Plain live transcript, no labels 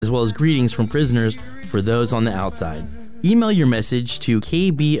well as greetings from prisoners for those on the outside. Email your message to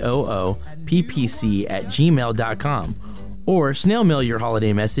kbooppc@gmail.com or snail mail your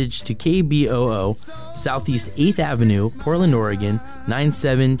holiday message to KBOO, Southeast 8th Avenue, Portland, Oregon,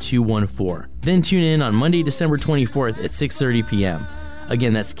 97214. Then tune in on Monday, December 24th at 6:30 p.m.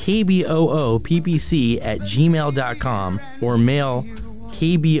 Again, that's kbooppc@gmail.com or mail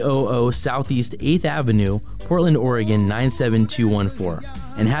KBOO, Southeast 8th Avenue, Portland, Oregon, 97214.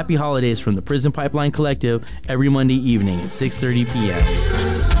 And happy holidays from the Prison Pipeline Collective every Monday evening at 6:30 p.m.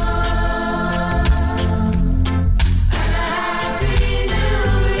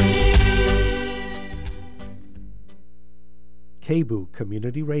 KBOO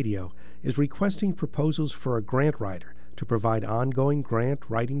Community Radio is requesting proposals for a grant writer to provide ongoing grant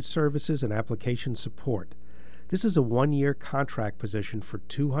writing services and application support. This is a one-year contract position for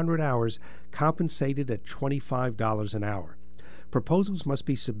 200 hours, compensated at $25 an hour. Proposals must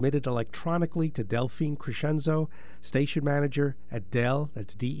be submitted electronically to Delphine Crescenzo, station manager at Del,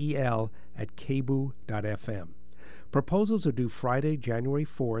 that's DEL, at kboo.fm. Proposals are due Friday, January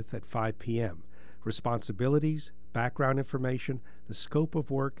 4th at 5 p.m. Responsibilities, background information, the scope of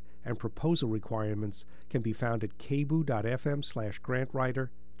work, and proposal requirements can be found at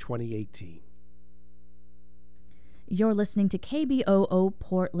kboo.fm/grantwriter2018. You're listening to KBOO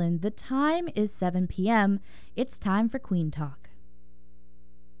Portland. The time is 7 p.m. It's time for Queen Talk.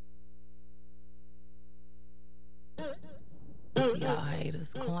 Y'all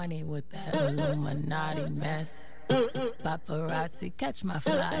haters corny with that Illuminati mess. Paparazzi catch my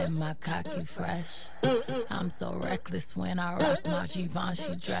fly and my cocky fresh. I'm so reckless when I rock my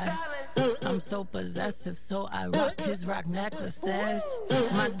Givenchy dress. I'm so possessive, so I rock his rock necklaces.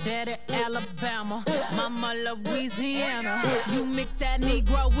 My daddy Alabama, mama Louisiana. You mix that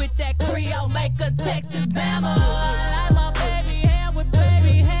Negro with that Creole, make a Texas Bama. I like my baby hair with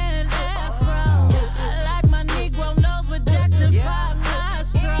baby hair and afro. I like my Negro nose with Jackson 5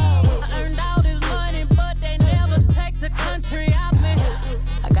 nostrils. I earned all this money, but they never take the country out me.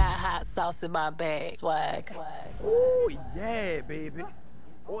 I got hot sauce in my bag, swag. Oh yeah, baby.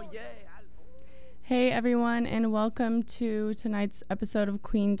 Oh yeah. Hey everyone, and welcome to tonight's episode of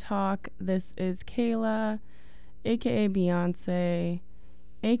Queen Talk. This is Kayla, aka Beyonce,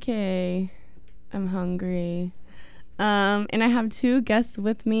 aka I'm hungry. And I have two guests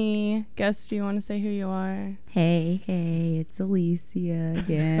with me. Guests, do you want to say who you are? Hey, it's Alicia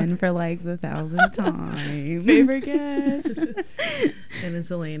again for like the 1,000th time. Favorite guest? And it's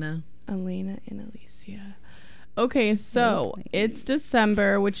Elena. Elena and Alicia. Okay, so it's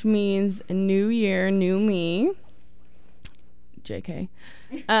December, which means new year, new me. JK.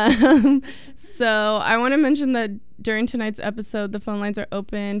 So I want to mention that during tonight's episode, the phone lines are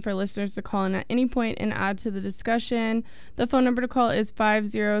open for listeners to call in at any point and add to the discussion. The phone number to call is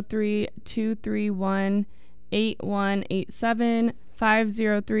 503-231-8187,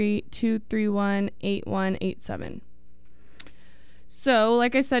 503-231-8187. So,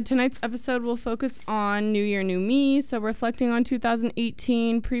 like I said, tonight's episode will focus on New Year, New Me, so reflecting on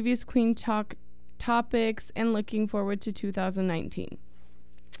 2018, previous Queen Talk topics, and looking forward to 2019.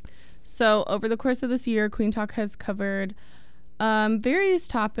 So over the course of this year, Queen Talk has covered various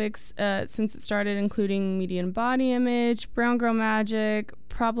topics since it started, including media and body image, brown girl magic,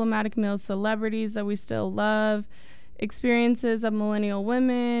 problematic male celebrities that we still love, experiences of millennial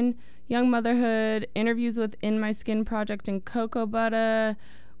women, young motherhood, interviews with In My Skin Project and Cocoa Butter,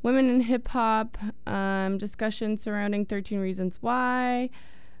 women in hip hop, discussions surrounding 13 Reasons Why,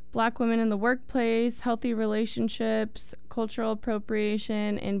 Black women in the workplace, healthy relationships, cultural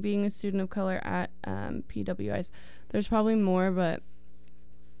appropriation, and being a student of color at PWIs. There's probably more, but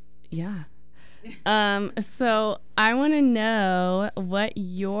yeah. So I want to know what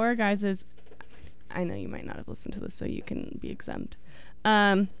your guys's, I know you might not have listened to this, so you can be exempt.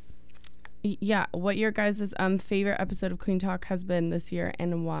 What your guys' favorite episode of Queen Talk has been this year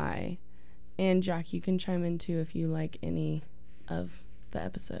and why. And Jack, you can chime in too if you like any of the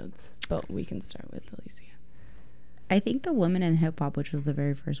episodes, but we can start with Alicia. I think the Women in Hip Hop, which was the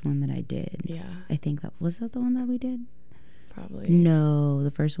very first one that I did. Yeah. I think that was that the one that we did? Probably. No,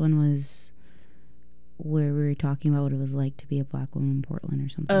 the first one was where we were talking about what it was like to be a Black woman in Portland or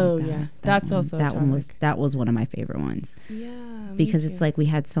something. Oh, like that. yeah. That's also that was one of my favorite ones. Yeah. Because it's like we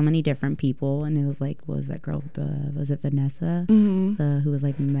had so many different people, and it was like, what was that girl? Was it Vanessa? Mm-hmm. Who was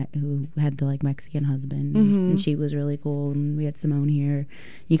like who had the like Mexican husband, Mm-hmm. and she was really cool. And we had Simone here.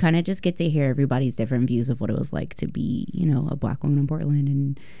 You kind of just get to hear everybody's different views of what it was like to be, a Black woman in Portland,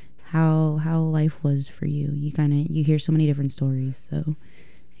 and how life was for you. You hear so many different stories. So,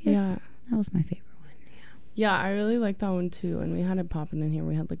 that was my favorite. Yeah, I really like that one too. And we had it popping in here.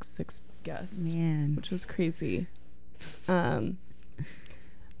 We had like 6 guests, Man. which was crazy. I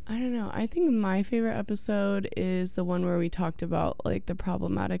don't know. I think my favorite episode is the one where we talked about like the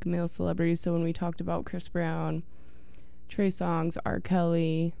problematic male celebrities. So when we talked about Chris Brown, Trey Songz, R.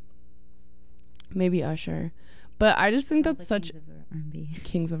 Kelly, maybe Usher. But I just think that's such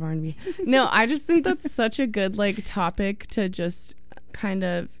Kings of R&B. No, I just think that's such a good like topic to just kind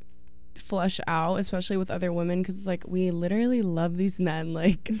of flesh out, especially with other women, because like we literally love these men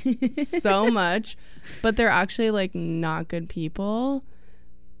like so much, but they're actually like not good people.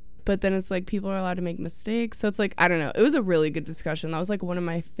 But then it's like people are allowed to make mistakes. So it's like, I don't know. It was a really good discussion. That was like one of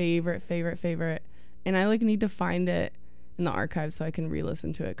my favorite. And I like need to find it in the archives so I can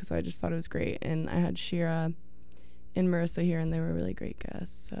re-listen to it because I just thought it was great. And I had Shira and Marissa here and they were really great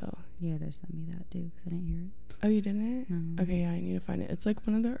guests. So Yeah, they sent me that too because I didn't hear it. Oh, you didn't? No. Okay, yeah, I need to find it. It's like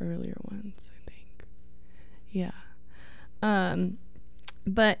one of the earlier ones, I think. Yeah.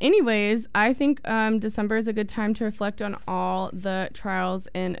 But anyways, I think December is a good time to reflect on all the trials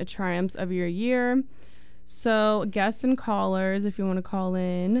and triumphs of your year. So guests and callers, if you want to call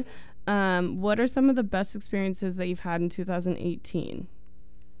in, what are some of the best experiences that you've had in 2018?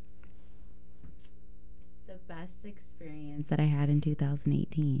 The best experience that I had in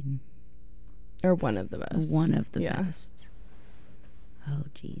 2018. Or one of the best. One of the best. Oh,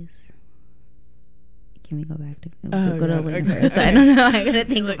 jeez. Can we go back to go to Elena first? I don't know. I gotta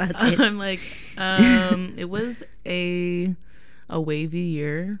think about this. I'm like, it was a wavy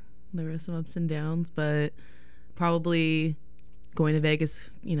year. There were some ups and downs, but probably going to Vegas,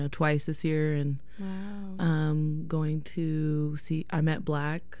 twice this year, and going to see I Met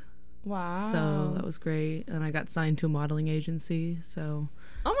Black. Wow. So that was great, and I got signed to a modeling agency. So.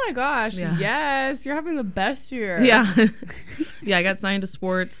 Oh my gosh, yes, you're having the best year. Yeah. Yeah, I got signed to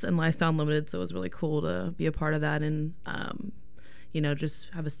Sports and Lifestyle Unlimited, so it was really cool to be a part of that and,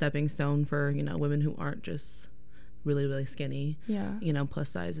 just have a stepping stone for, women who aren't just really, really skinny. Yeah. Plus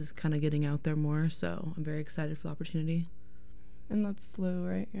size is kind of getting out there more, so I'm very excited for the opportunity. And that's slow,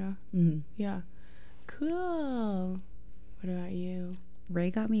 right? Yeah. Mm-hmm. Yeah. Cool. What about you? Ray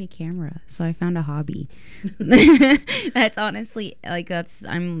got me a camera, so I found a hobby. That's honestly I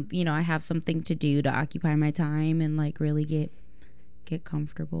have something to do to occupy my time and like really get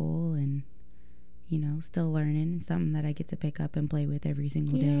comfortable and still learning, and something that I get to pick up and play with every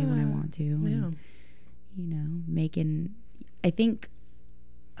single day when I want to. And, making, I think,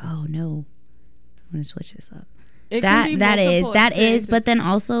 oh no, I'm gonna switch this up. That is, but then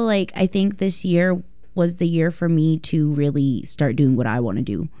also like I think this year was the year for me to really start doing what I want to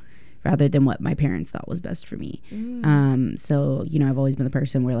do rather than what my parents thought was best for me. So, I've always been the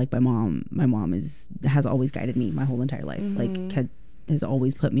person where like my mom has always guided me my whole entire life. Like has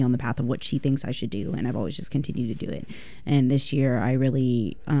always put me on the path of what she thinks I should do. And I've always just continued to do it. And this year I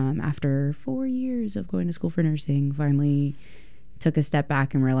really, after 4 years of going to school for nursing, finally took a step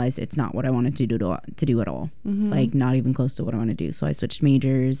back and realized it's not what I wanted to do at all. Like not even close to what I want to do. So I switched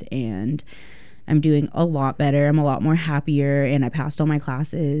majors and I'm doing a lot better. I'm a lot more happier, and I passed all my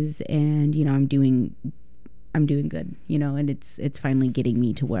classes, and I'm doing good, and it's finally getting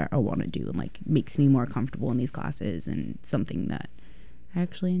me to where I want to do, and like makes me more comfortable in these classes, and something that I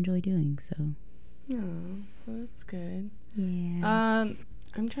actually enjoy doing. So, well, that's good. Yeah.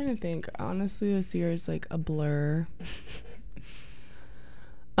 I'm trying to think. Honestly, this year is like a blur.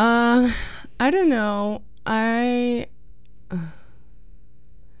 I don't know.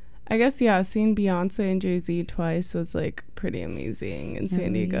 I guess, seeing Beyonce and Jay-Z twice was, like, pretty amazing in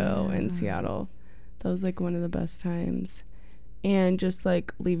San Diego and Seattle. That was, like, one of the best times. And just,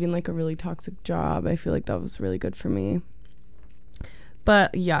 like, leaving, like, a really toxic job, I feel like that was really good for me.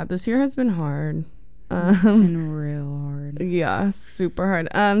 But, yeah, this year has been hard. It's been real hard. Yeah, super hard.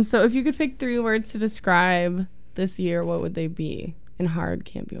 So if you could pick 3 words to describe this year, what would they be? And hard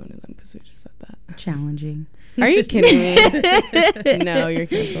can't be one of them because we just said that. Challenging. Are you kidding me? No, you're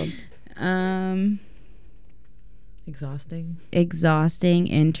canceled. Exhausting,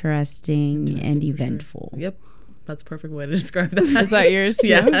 interesting, and eventful. Sure. Yep, that's a perfect way to describe that. Is that yours too?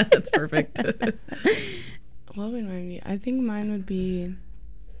 Yeah, that's perfect. What would mine be? I think mine would be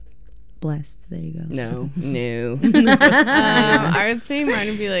blessed. There you go. No. I would say mine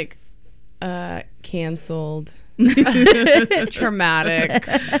would be like canceled, traumatic,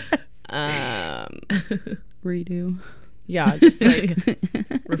 redo. Yeah, just like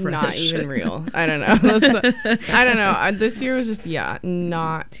not even real. I don't know. This year was just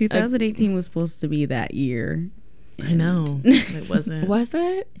not. 2018 was supposed to be that year. I know. It wasn't. Was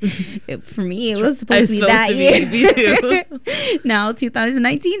it? For me, it was supposed to be that year. Me too. Now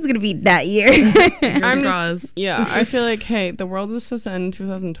 2019 is gonna be that year. I feel like, hey, the world was supposed to end in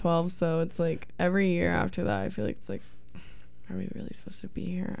 2012, so it's like every year after that, I feel like it's like, are we really supposed to be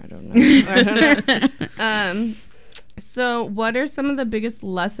here? I don't know. So what are some of the biggest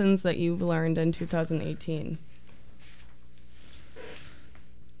lessons that you've learned in 2018?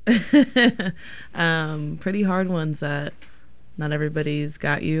 Pretty hard ones that not everybody's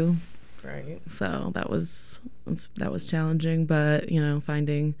got you. Right. So that was challenging, but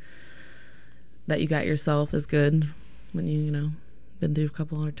finding that you got yourself is good when you been through a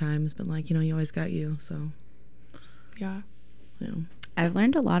couple hard times, but like you always got you. So yeah. I've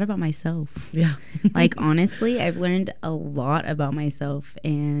learned a lot about myself. Yeah. Like, honestly, I've learned a lot about myself,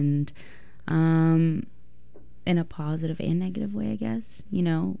 and in a positive and negative way, I guess.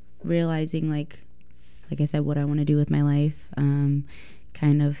 Realizing like I said, what I want to do with my life,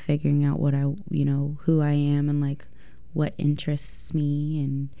 kind of figuring out what who I am and like what interests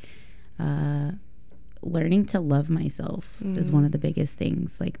me, and learning to love myself is one of the biggest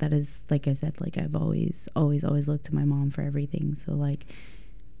things. Like, that is, like I said, like I've always looked to my mom for everything. So like,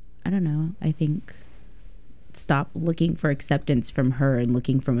 I don't know, I think stop looking for acceptance from her and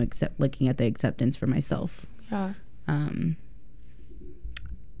looking at the acceptance for myself.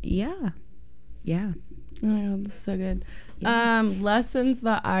 Yeah. Yeah. Oh my God, that's so good. Yeah. Lessons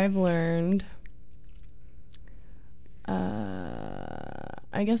that I've learned.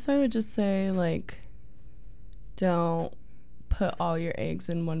 I guess I would just say, like, don't put all your eggs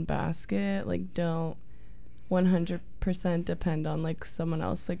in one basket. Like, don't 100% depend on like someone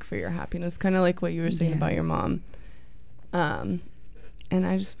else, like, for your happiness. Kind of like what you were saying about your mom. And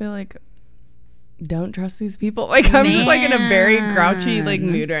I just feel like, don't trust these people. Like, I'm just like in a very grouchy like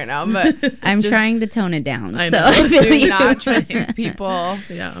mood right now, but I'm trying to tone it down. Do not trust these people.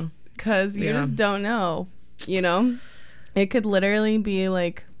 Yeah. Because you just don't know, It could literally be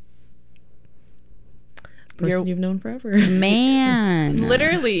like person you've known forever. Man.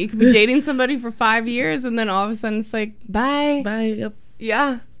 Literally, you could be dating somebody for 5 years and then all of a sudden it's like, bye. Yep.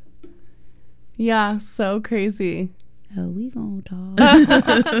 Yeah. Yeah, so crazy. Oh, we gonna talk.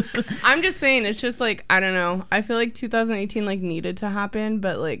 I'm just saying, it's just like, I don't know. I feel like 2018 like needed to happen,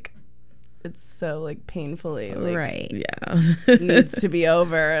 but like it's so like painfully like right. Yeah. needs to be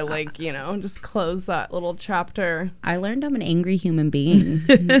over. Like, just close that little chapter. I learned I'm an angry human being.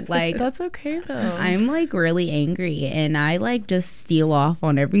 Like, that's okay though. I'm like really angry, and I like just steal off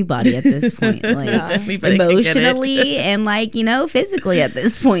on everybody at this point. Like emotionally and like, physically at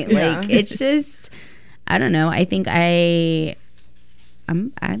this point. Like, it's just, I don't know. I think I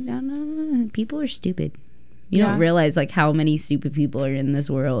don't know. People are stupid. You don't realize like how many stupid people are in this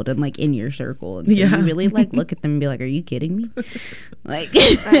world and like in your circle. And so you really like look at them and be like, are you kidding me? Like,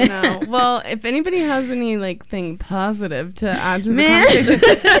 I know. Well, if anybody has any like thing positive to add to the conversation,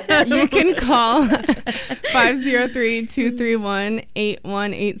 you can call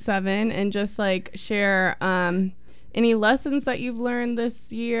 503-231-8187 and just like share any lessons that you've learned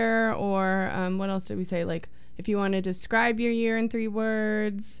this year, or what else did we say? Like, if you want to describe your year in 3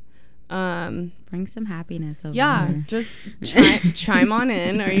 words. Bring some happiness over here. Just chime on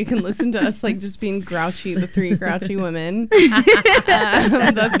in, or you can listen to us like just being grouchy, the 3 grouchy women.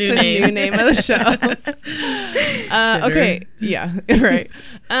 That's the new name of the show. Okay, yeah, right.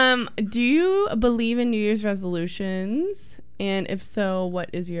 Do you believe in New Year's resolutions? And if so, what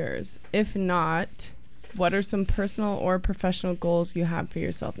is yours? If not, what are some personal or professional goals you have for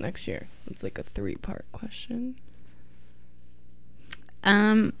yourself next year? It's like a 3-part question.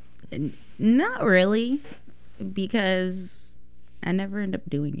 Not really, because I never end up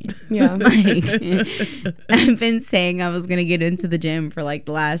doing it. Yeah. Like, I've been saying I was going to get into the gym for like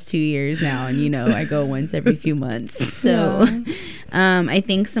the last 2 years now, and I go once every few months. So I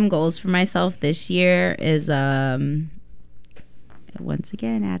think some goals for myself this year is once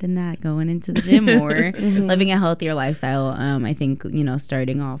again adding that, going into the gym more, living a healthier lifestyle. I think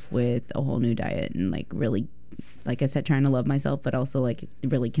starting off with a whole new diet and like really, like I said, trying to love myself, but also like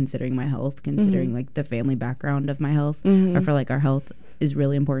really considering my health, considering like the family background of my health, or for like our health is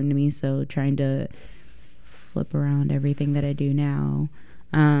really important to me. So trying to flip around everything that I do now,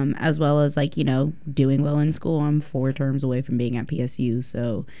 as well as like, doing well in school. I'm 4 terms away from being at PSU.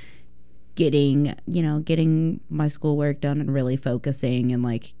 So getting my schoolwork done and really focusing and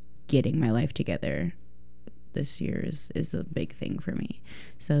like getting my life together this year is a big thing for me.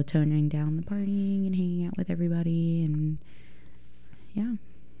 So toning down the partying and hanging out with everybody, and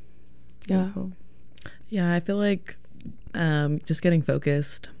cool. Yeah, I feel like just getting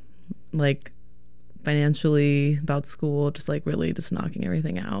focused, like financially, about school, just like really just knocking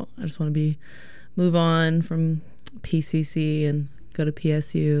everything out. I just want to move on from PCC and go to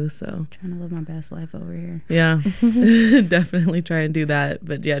PSU. So Trying to live my best life over here. yeah, definitely try and do that.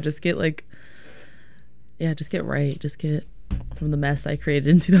 But yeah, just get right. Just get from the mess I created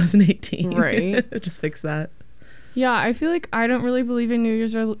in 2018. Right. Just fix that. Yeah, I feel like I don't really believe in New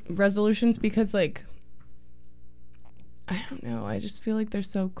Year's resolutions because, like, I don't know. I just feel like they're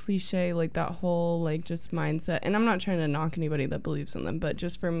so cliche, like that whole, like, just mindset. And I'm not trying to knock anybody that believes in them, but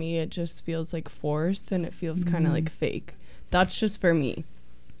just for me, it just feels like forced and it feels kind of like fake. That's just for me.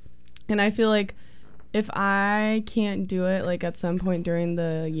 And I feel like if I can't do it, like, at some point during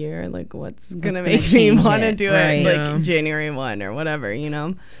the year, like, what's going to make me want to do it, like, January 1 or whatever, you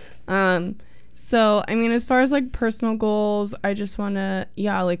know? So, I mean, as far as, like, personal goals, I just want to,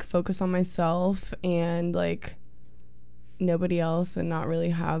 like, focus on myself and, like, nobody else and not really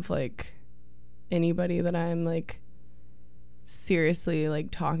have, like, anybody that I'm, like, seriously,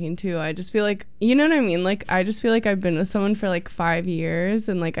 like, talking to. I just feel like, you know what I mean? Like, I just feel like I've been with someone for, like, 5 years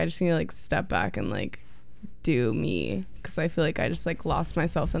and, like, I just need to, like, step back and, like, do me because I feel like I just, like, lost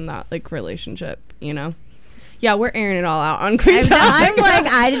myself in that, like, relationship, you know? Yeah, we're airing it all out on Queen Topic. I'm like,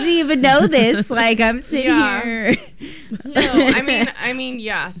 I didn't even know this. Like, I'm sitting here. No, I mean,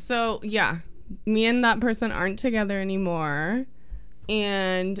 yeah. So, yeah, me and that person aren't together anymore.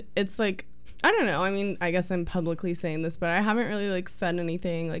 And it's like, I don't know. I mean, I guess I'm publicly saying this, but I haven't really, like, said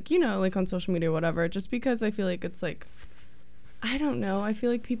anything, like, you know, like, on social media or whatever, just because I feel like it's, like, I don't know. I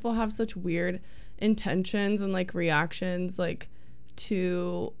feel like people have such weird intentions and, like, reactions, like,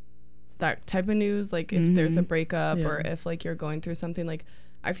 to that type of news, like if there's a breakup or if like you're going through something, like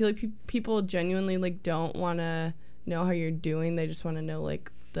I feel like people genuinely like don't want to know how you're doing. They just want to know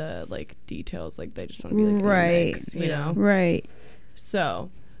like the like details, like they just want to be like right in the mix, you know? Right. So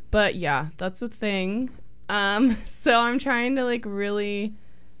but yeah, that's the thing. So I'm trying to like really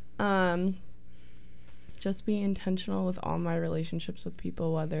just be intentional with all my relationships with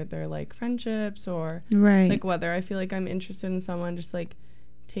people, whether they're like friendships or like whether I feel like I'm interested in someone, just like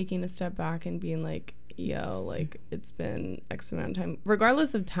taking a step back and being like, yo, like it's been X amount of time,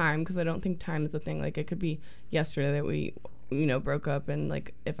 regardless of time, because I don't think time is a thing. Like it could be yesterday that we, you know, broke up, and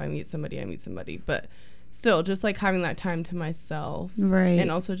like if I meet somebody, I meet somebody, but still just like having that time to myself,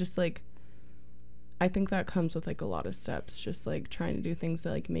 and also just like I think that comes with like a lot of steps, just like trying to do things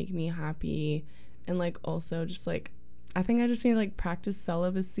that like make me happy, and like also just like I think I just need to like practice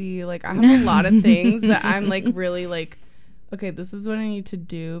celibacy. Like I have a lot of things that I'm like really like, okay, this is what I need to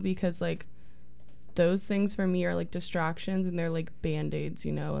do, because like those things for me are like distractions and they're like band-aids,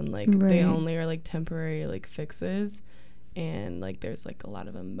 you know, and like they only are like temporary like fixes, and like there's like a lot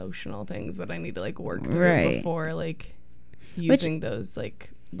of emotional things that I need to like work through before like using those like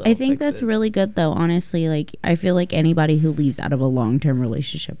I think fixes. That's really good though, honestly. Like I feel like anybody who leaves out of a long-term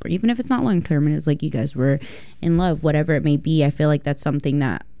relationship, or even if it's not long-term and it was like you guys were in love, whatever it may be, I feel like that's something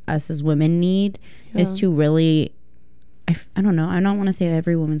that us as women need, is to really I don't know. I don't want to say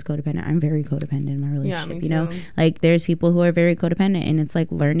every woman's codependent. I'm very codependent in my relationship, you know? Like, there's people who are very codependent, and it's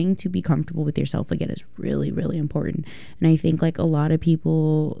like learning to be comfortable with yourself again is really, really important. And I think, like, a lot of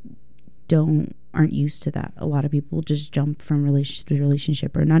people aren't used to that. A lot of people just jump from relationship to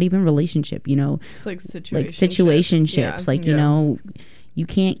relationship, or not even relationship, you know? It's like situationships. Yeah. Like, you know, you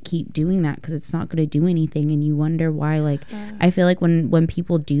can't keep doing that because it's not going to do anything. And you wonder why, like, I feel like when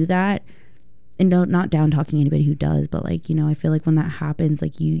people do that, and not down talking anybody who does, but like, you know, I feel like when that happens,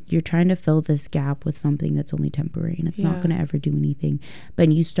 like you're trying to fill this gap with something that's only temporary, and it's not going to ever do anything.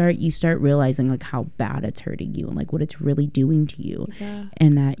 But you start realizing like how bad it's hurting you and like what it's really doing to you,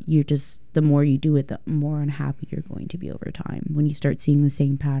 and that you're just, the more you do it, the more unhappy you're going to be over time, when you start seeing the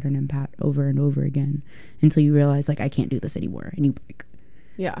same pattern and over and over again, until you realize like I can't do this anymore, and you break.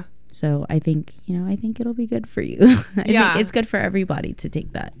 Yeah. So I think, you know, I think it'll be good for you. I think it's good for everybody to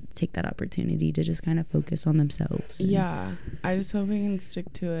take that opportunity to just kind of focus on themselves. Yeah. I just hope we can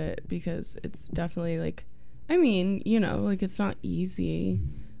stick to it, because it's definitely like, I mean, you know, like it's not easy,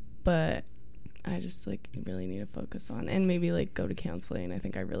 but I just like really need to focus on, and maybe like go to counseling. I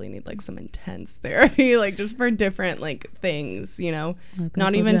think I really need like some intense therapy, like just for different like things, you know,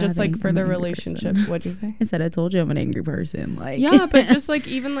 not even just like for the relationship. What'd you say? I said, I told you I'm an angry person. Like, yeah, but just like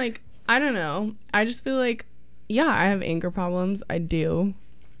even like, I don't know. I just feel like, yeah, I have anger problems. I do.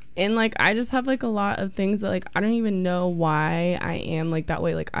 And like, I just have like a lot of things that like, I don't even know why I am like that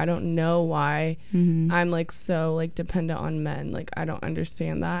way. Like, I don't know why I'm like so like dependent on men. Like, I don't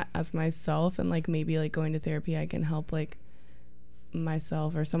understand that as myself. And like, maybe like going to therapy, I can help like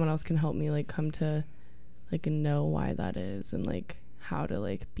myself, or someone else can help me like come to like know why that is, and like how to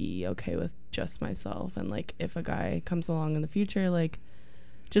like be okay with just myself, and like if a guy comes along in the future, like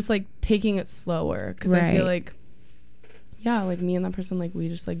just like taking it slower, because I feel like like me and that person, like we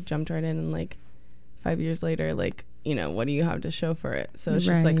just like jumped right in, and like 5 years later, like, you know, what do you have to show for it? So it's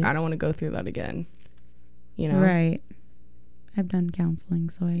just like I don't want to go through that again, you know. Right. I've done counseling,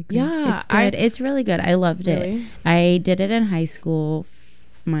 so I agree. Yeah, it's good. It's really good. I loved it. I did it in high school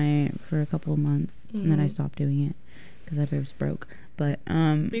for a couple of months, and then I stopped doing it because I was broke. But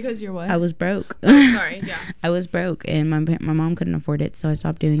because you're what? I was broke. Sorry, yeah. I was broke, and my mom couldn't afford it, so I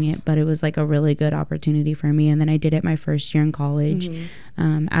stopped doing it. But it was like a really good opportunity for me. And then I did it my first year in college.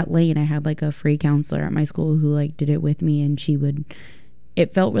 At Lane, I had like a free counselor at my school who like did it with me, and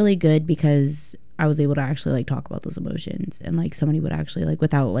it felt really good because I was able to actually like talk about those emotions, and like somebody would actually like,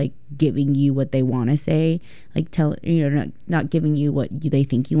 without like giving you what they want to say, like not giving you what they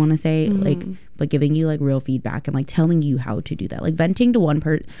think you want to say, like, but giving you like real feedback and like telling you how to do that. Like venting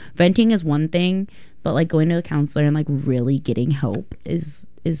to venting is one thing, but like going to a counselor and like really getting help is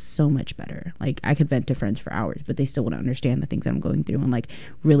so much better. Like I could vent to friends for hours, but they still want to understand the things I'm going through and like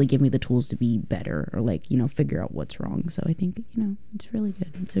really give me the tools to be better, or like, you know, figure out what's wrong. So I think, you know, it's really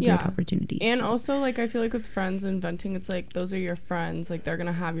good. It's a great opportunity. And also like I feel like with friends and venting, it's like those are your friends, like they're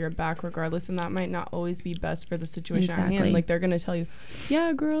gonna have your back regardless, and that might not always be best for the situation at hand. Like they're gonna tell you,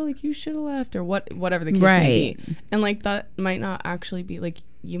 yeah girl, like you should have left, or whatever the case may be, and like that might not actually be, like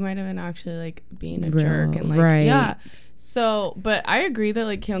you might have been actually like being a jerk, and like so, but I agree that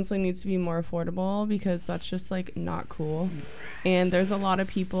like counseling needs to be more affordable, because that's just like not cool. And there's a lot of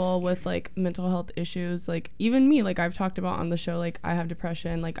people with like mental health issues, like even me, like I've talked about on the show, like I have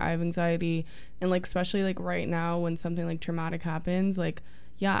depression, like I have anxiety, and like especially like right now when something like traumatic happens, like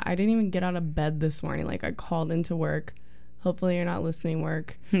I didn't even get out of bed this morning. Like I called into work. Hopefully you're not listening,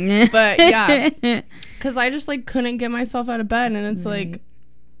 work. But because I just like couldn't get myself out of bed, and it's like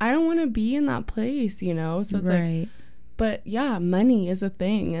I don't want to be in that place, you know. So it's like, but money is a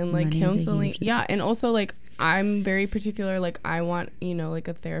thing, and like counseling, and also like I'm very particular, like I want, you know, like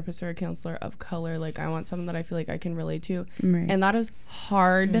a therapist or a counselor of color. Like I want someone that I feel like I can relate to, and that is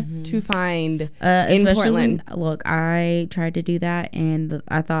hard to find in Portland. Look, I tried to do that, and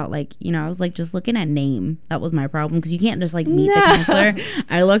I thought like, you know, I was like just looking at name. That was my problem, because you can't just like meet the counselor.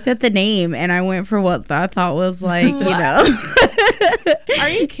 I looked at the name and I went for what I thought was like, you know. Are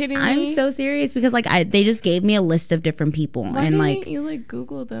you kidding me? I'm so serious, because like they just gave me a list of different people. Why and like you like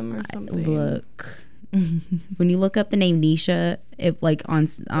Google them or something? Look. When you look up the name Nisha, if like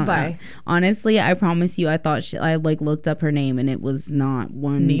honestly, I promise you, I thought I like looked up her name and it was not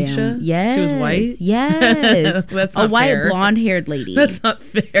one. Nisha? Yes, she was white. Yes, that's not a white fair. blonde-haired lady. That's not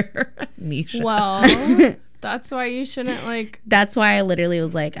fair. Nisha. Well, that's why you shouldn't like. That's why I literally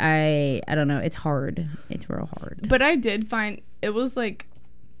was like, I don't know. It's hard. It's real hard. But I did find it was like.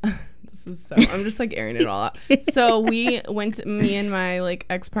 I'm just like airing it all out. So we went to, me and my like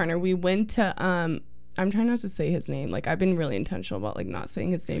ex-partner, we went to I'm trying not to say his name. Like I've been really intentional about like not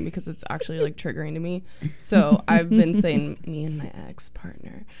saying his name, because it's actually like triggering to me. So I've been saying me and my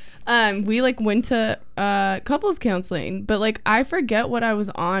ex-partner. We like went to couples counseling, but like I forget what I was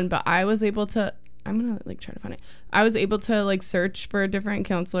on, but I was able to, I'm gonna like try to find it. I was able to like search for different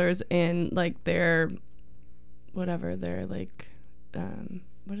counselors and like their like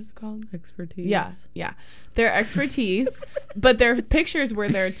what is it called? Expertise. Yeah. Their expertise, but their pictures were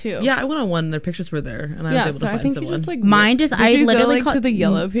there too. Yeah, I went on one. Their pictures were there, and I was able to find I think someone. You just, like, mine just I literally go, like, to the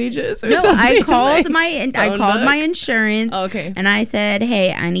yellow pages. Or no, something? I called like, my insurance. Oh, okay. And I said,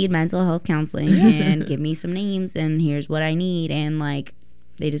 hey, I need mental health counseling, and give me some names, and here's what I need, and like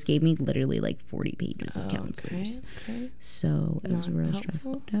they just gave me literally like 40 pages of counselors. Okay. So it was real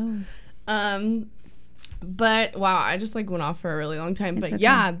stressful. No. But wow, I just like went off for a really long time. But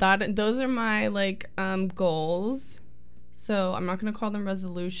okay. Those are my like goals. So I'm not gonna call them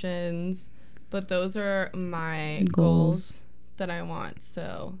resolutions, but those are my goals that I want.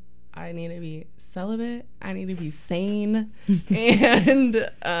 So I need to be celibate. I need to be sane, and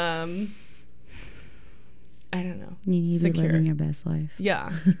I don't know. You need to be living your best life.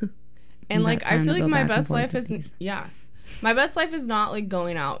 Yeah, and like I feel like my best life is my best life is not like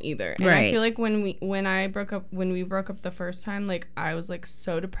going out either. And I feel like when we broke up the first time, like I was like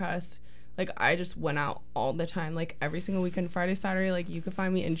so depressed. Like I just went out all the time, like every single weekend, Friday, Saturday, like you could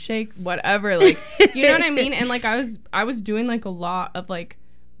find me in Shake, whatever, like you know what I mean? And like I was doing like a lot of like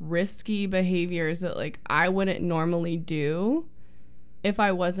risky behaviors that like I wouldn't normally do if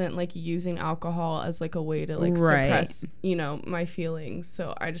I wasn't like using alcohol as like a way to like suppress, you know, my feelings.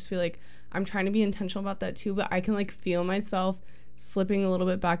 So I just feel like I'm trying to be intentional about that too, but I can like feel myself slipping a little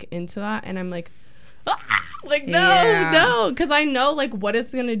bit back into that, and I'm like, Like, Yeah. no, because I know like what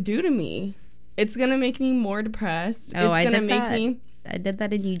it's gonna do to me. It's gonna make me more depressed. Oh, It's I gonna did make that. me I did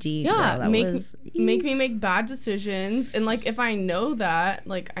that in Eugene. yeah, girl. That was make me make bad decisions. And like if I know that,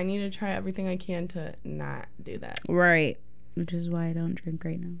 like I need to try everything I can to not do that. right. Which is why I don't drink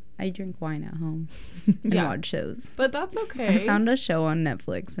right now. I drink wine at home and Yeah. watch shows. But that's I okay. found a show on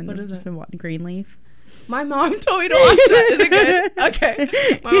Netflix and What I've is just it? been watching Greenleaf. My mom told me to watch that. Is it good?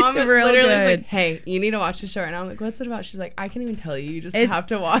 Okay. My mom It's real literally is like, good. hey, you need to watch the show. And I'm like, what's it about? She's like, I can't even tell you. You just It's- have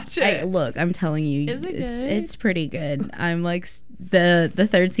to watch it. Look, I'm telling you, Is it good? it's pretty good. I'm like the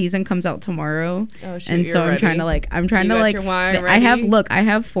third season comes out tomorrow, Oh, shoot, and you're so I'm trying ready. to I'm trying You to got like your wine I have ready? I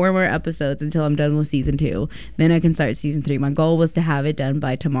have 4 more episodes until I'm done with season 2. Then I can start season 3. My goal was to have it done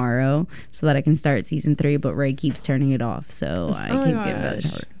by tomorrow so that I can start season 3. But Ray keeps turning it off, so I Oh my keep getting really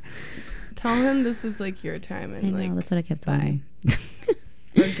gosh. hard. Tell him this is like your time I and know, like that's what I kept telling him.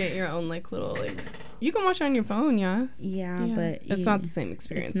 or get your own like little like you can watch it on your phone, yeah. Yeah, Yeah. but it's not the same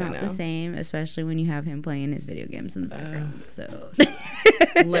experience. It's not I know. the same, especially when you have him playing his video games in the background. So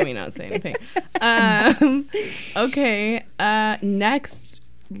Let me not say anything. Okay. Next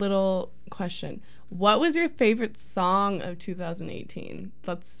little question. What was your favorite song of 2018?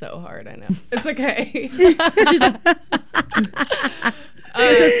 That's so hard, I know. It's okay.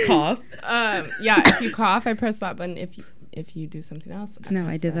 Just cough. Yeah, if you cough, I press that button. If you do something else, no,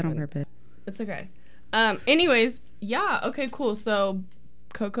 press I did that on button. purpose. It's okay. Anyways, yeah, okay, cool. So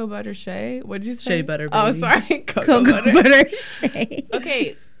Cocoa Butter Shea. What'd you say? Shea Butter Oh, Baby. sorry. Cocoa Butter. butter shake.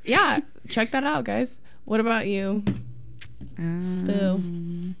 Okay, yeah, check that out, guys. What about you?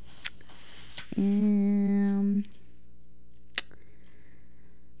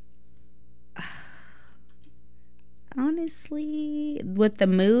 Honestly, with the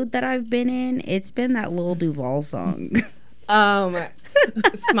mood that I've been in, it's been that Lil Duval song.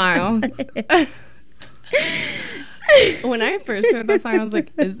 Smile. When I first heard that song, I was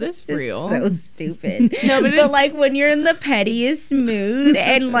like, is this real? So stupid. No, but but it's- like when you're in the pettiest mood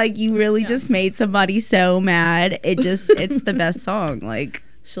and like you really just made somebody so mad, it's the best song. Like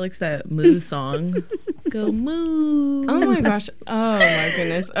She likes that moo song. Go moo. Oh my gosh. Oh my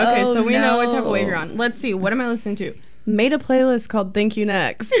goodness. Okay, Oh, so we know what type of no. wave you're on. Let's see. What am I listening to? Made a playlist called Thank You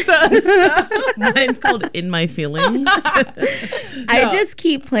Next. Mine's called In My Feelings. I just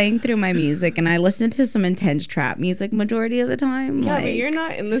keep playing through my music and I listen to some intense trap music majority of the time. Yeah, like, but you're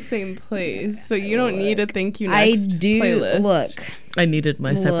not in the same place, so you don't need a Thank You I Next do playlist. look. I needed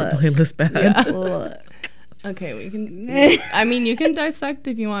my separate Look. playlist back. Look. Okay, we can. I mean, you can dissect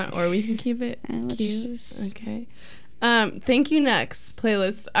if you want, or we can keep it let's cute. just- Okay. Thank You Next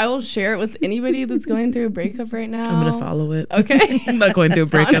playlist. I will share it with anybody that's going through a breakup right now. I'm gonna follow it. Okay. I'm not going through a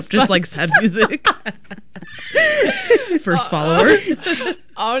breakup, just like sad music. First follower.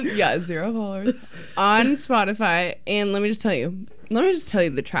 Yeah, 0 followers on Spotify. And let me just tell you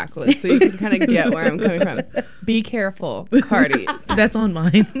the track list so you can kind of get where I'm coming from. Be Careful, Cardi. That's on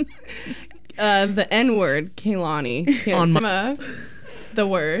mine. The N word, Kehlani. On Kisma, The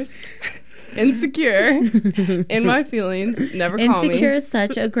Worst. Insecure. In My Feelings. Never Call Insecure Me. is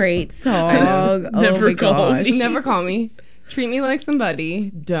such a great song. Oh Never my Call gosh. Me. Never Call Me. Treat Me Like Somebody.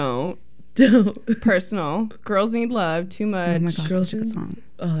 Don't. Don't. Personal. Girls Need Love. Too Much. Oh my god, Girls such a good in- song.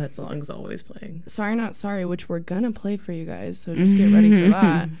 Oh, that song's always playing. Sorry Not Sorry, which we're gonna play for you guys, so just get ready for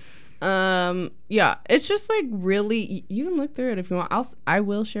that. Yeah, it's just like really, you can look through it if you want. I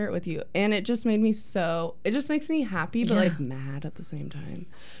will share it with you, and it just made me it just makes me happy but like mad at the same time.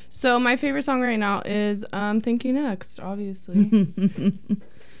 So my favorite song right now is Thank You Next, obviously.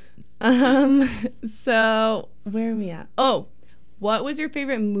 So where are we at? Oh, what was your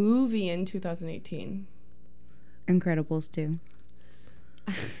favorite movie in 2018? Incredibles too.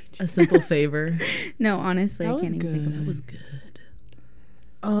 A Simple Favor. No, honestly, That I was can't even think of good. it. That was good.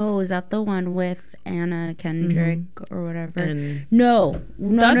 Oh, is that the one with Anna Kendrick or whatever? And no,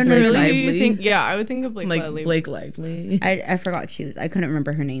 That's no. really who Lively. you think? Yeah, I would think of Blake like Lively. Blake Lively. I forgot she was. I couldn't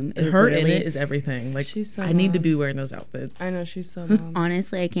remember her name. It was Her in literally- it is everything. Like She's so I need to bomb. be wearing those outfits. I know she's so long.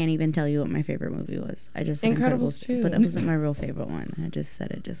 Honestly, I can't even tell you what my favorite movie was. I just said Incredibles 2. but that wasn't my real favorite one. I just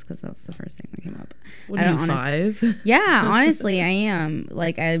said it just because that was the first thing that came up. What I are you, don't 5? Yeah, honestly, I am.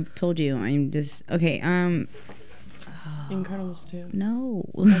 Like I told you, I'm just okay. Incredibles 2. No.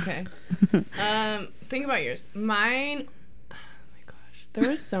 Okay. Think about yours. Mine. Oh my gosh, there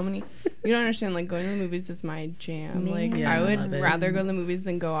were so many. You don't understand. Like going to the movies is my jam. Like Yeah, I I would love it. rather go to the movies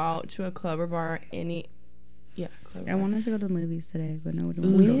than go out to a club or bar. Yeah, club. I bar. wanted to go to the movies today, but no one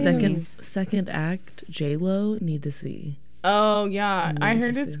Ooh, wants to go. second act. J-Lo, need to see. Oh yeah, I need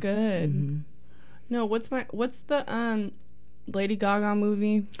heard to it's see. good. Mhm. No, what's the Lady Gaga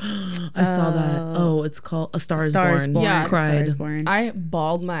movie. I saw that. Oh, it's called A Star Is Star is Born. Born. Yeah, Cried. Star is Born. I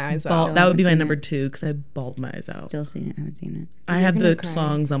bawled my eyes out. That would be my seen number it. 2 because I bawled my eyes out. Still seen it. Haven't seen it. I You're have gonna the cry.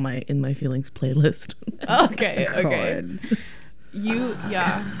 songs on in my feelings playlist. Okay, okay.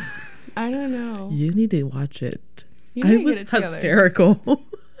 Yeah. I don't know. You need to watch it. You I need to was get it together. hysterical.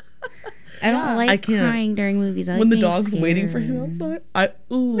 I don't like I can't. crying during movies. I like When the being dog's waiting for him scared. outside.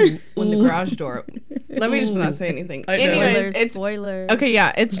 When the garage door. Let me just not say anything. I know. Anyways, it's Spoiler. okay.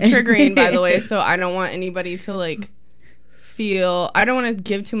 Yeah, it's triggering, by the way. So I don't want anybody to like feel. I don't want to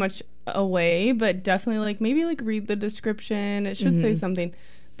give too much away, but definitely like maybe like read the description. It should say something,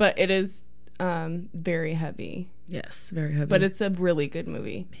 but it is very heavy. Yes, very heavy. But it's a really good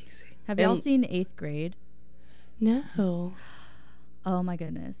movie. Have y'all And- seen 8th Grade? No, Oh my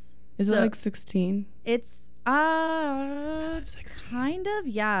goodness. is it So- like 16? It's 16. kind of,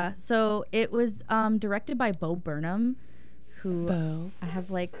 yeah. So it was directed by Bo Burnham, who Bo. I have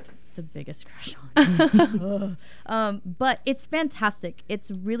like the biggest crush on. But it's fantastic.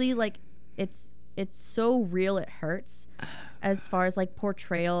 It's really like it's so real it hurts, as far as like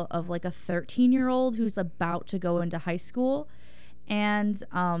portrayal of like a 13-year-old who's about to go into high school, and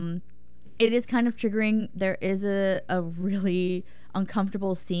it is kind of triggering. There is a really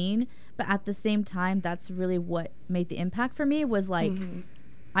uncomfortable scene, but at the same time, that's really what made the impact for me. Was like,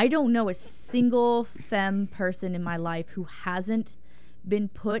 I don't know a single femme person in my life who hasn't been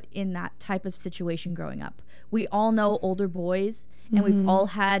put in that type of situation growing up. We all know older boys, and we've all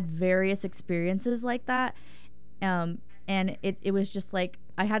had various experiences like that. And it was just like,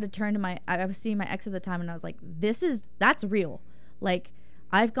 I had to turn to I was seeing my ex at the time, and I was like, that's real. Like,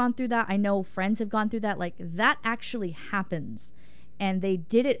 I've gone through that. I know friends have gone through that. Like, that actually happens. And they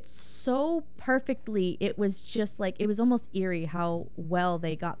did it so perfectly. It was just like, it was almost eerie how well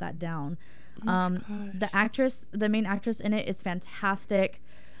they got that down. The main actress in it is fantastic.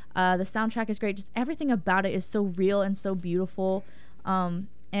 The soundtrack is great. Just everything about it is so real and so beautiful.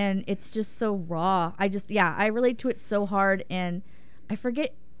 And it's just so raw. I relate to it so hard, and I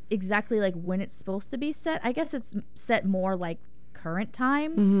forget exactly like when it's supposed to be set. I guess it's set more like current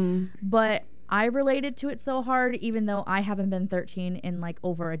times, but I related to it so hard, even though I haven't been 13 in like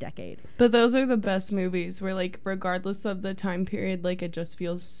over a decade. But those are the best movies where like regardless of the time period, like it just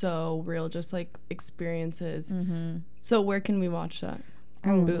feels so real, just like experiences. So where can we watch that?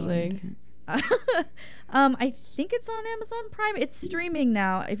 Bootleg. I think it's on Amazon Prime. It's streaming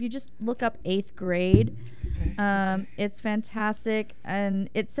now. If you just look up 8th Grade, it's fantastic, and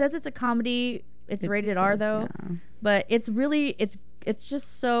it says it's a comedy. It's rated R though, but it's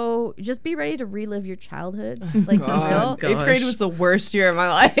just so. Just be ready to relive your childhood, like for real. God. 8th grade was the worst year of my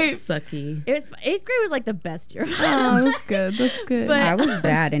life. Sucky. It was 8th grade was like the best year of my life. Oh, that's good. That's good. But- I was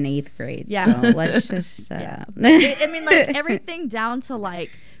bad in 8th grade. Yeah. So let's just. Yeah. I mean, like everything down to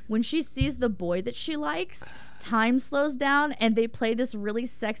like when she sees the boy that she likes, time slows down, and they play this really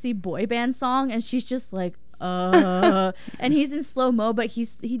sexy boy band song, and she's just like, and he's in slow mo, but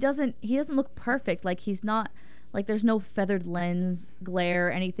he doesn't look perfect. Like, he's not, like, there's no feathered lens glare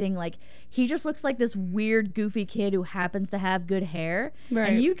or anything. Like, he just looks like this weird goofy kid who happens to have good hair. Right.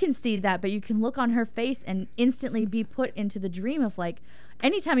 And you can see that, but you can look on her face and instantly be put into the dream of like,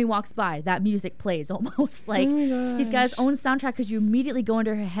 anytime he walks by, that music plays almost. Like, he's got his own soundtrack, because you immediately go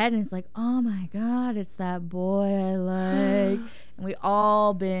into her head and it's like, oh my God, it's that boy I like. And we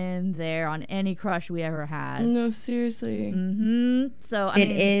all been there on any crush we ever had. No, seriously. So I It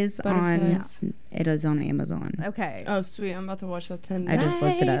mean, is on. Butterflies. It is on Amazon. okay. Oh, sweet. I'm about to watch that tonight. I just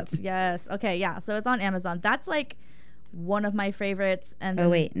looked it up. Yes. Okay. Yeah. So it's on Amazon. That's like one of my favorites. And Oh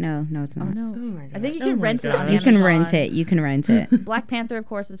then- wait, no, it's Oh not. no. my I think you Oh can my rent it on gosh. You can rent Amazon. it. You can rent it. Black Panther, of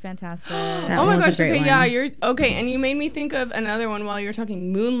course, is fantastic. That Oh my was a gosh. great Okay. one. Yeah. You're okay. And you made me think of another one while you were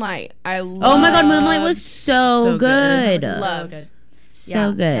talking. Moonlight. I love. Oh my God, Moonlight was so So good. good. Loved.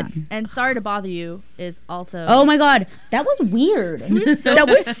 So good. Yeah. And Sorry to Bother You is also. Oh my God, that was weird. so that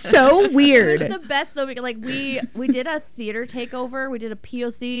was so It weird. was the best though. Like we did a theater takeover. We did a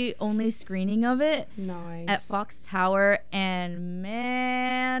POC only screening of it Nice. at Fox Tower, and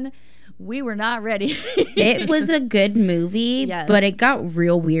man, we were not ready. It was a good movie, Yes. but it got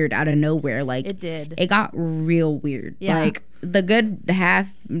real weird out of nowhere. Like It did. It got real weird. Yeah. Like the good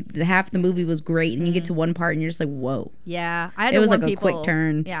half the movie was great, and you get to one part and you're just like, whoa. Yeah, I had It to was warn like a people. quick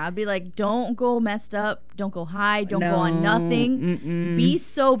turn. Yeah, I'd be like, don't go messed up, don't go high, don't go on No, nothing. mm-mm. Be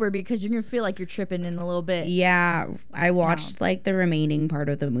sober, because you're gonna feel like you're tripping in a little bit. Yeah, I watched like the remaining part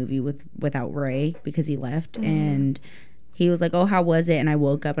of the movie without Ray because he left, Mm-hmm. and he was like, oh, how was it? And I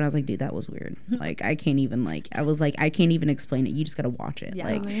woke up and I was like, dude, that was weird. Like, I can't even I can't even explain it. You just got to watch it. Yeah.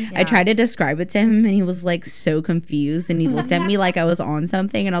 Like, Yeah. I tried to describe it to him and he was like so confused and he looked at me like I was on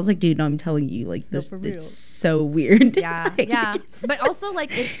something. And I was like, dude, no, I'm telling you, like, this, for real. it's so weird. Yeah, Like, yeah. But also,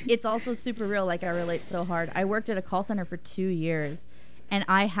 like, it's also super real. Like, I relate so hard. I worked at a call center for 2 years, and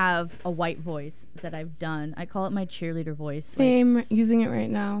I have a white voice that I've done. I call it my cheerleader voice. Like, Same, using it right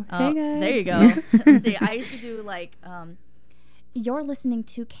now. Hey guys. there you go. See, I used to do, like, you're listening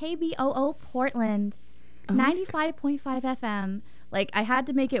to KBOO Portland, 95.5 FM. Like, I had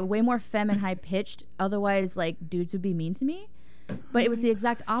to make it way more femme and high-pitched. Otherwise, like, dudes would be mean to me. But it was the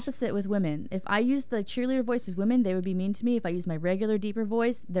exact opposite with women. If I used the cheerleader voice with women, they would be mean to me. If I used my regular deeper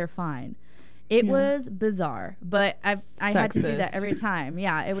voice, they're fine. It was bizarre, but I had to do that Sexist. every time.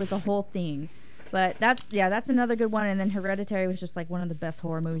 Yeah, it was a whole thing. But that's another good one. And then Hereditary was just like one of the best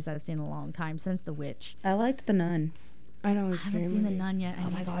horror movies I've seen in a long time, since The Witch. I liked The Nun. I don't like I scary haven't seen The movies. Nun yet. I Oh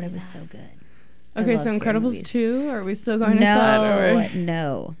need my to God, see it was that. so good. Okay, love so scary Incredibles movies. 2, are we still going with that? Or?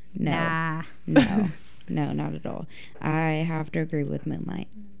 No, Nah. no, not at all. I have to agree with Moonlight.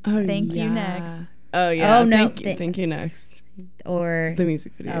 Oh, Thank you, yeah. next. Oh, yeah. Oh, no, Thank you. Thank you, next. Or The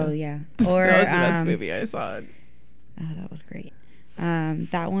music video. oh yeah, or That was the best movie I saw. Oh, that was great.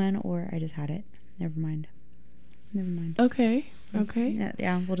 That one, or I Just Had It. Never mind. Okay.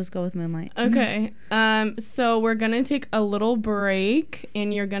 Yeah, we'll just go with Moonlight. Okay. So we're gonna take a little break,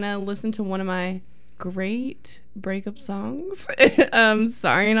 and you're gonna listen to one of my great breakup songs.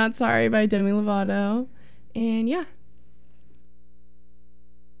 Sorry Not Sorry by Demi Lovato. And yeah.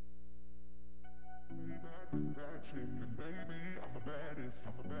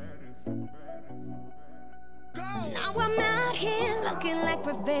 Now I'm out here looking like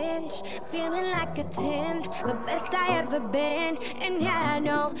revenge, feeling like a 10, the best I ever been. And yeah, I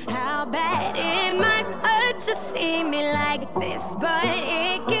know how bad it must hurt to see me like this, but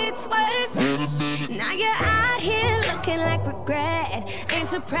it gets worse. Now you're out here looking like regret, ain't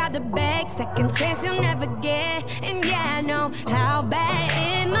too proud to beg, second chance you'll never get. And yeah, I know how bad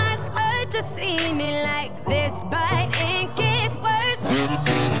it must hurt to see me like this, but it gets worse.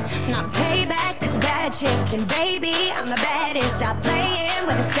 Now payback is bad chicken, baby, I'm the baddest. Stop playing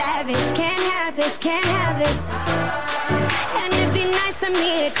with a savage. Can't have this, can't have this. And it'd be nice of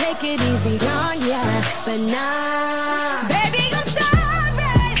me to take it easy on ya, but nah. Baby, I'm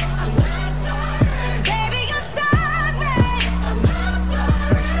sorry. I'm not sorry. Baby, I'm sorry. I'm not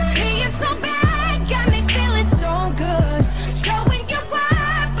sorry. Being so bad got me feeling so good. Showing you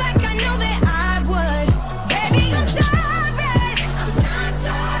up like I know that I would. Baby, I'm sorry. I'm not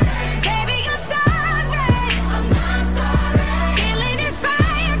sorry. Baby, I'm sorry. I'm not sorry. Feeling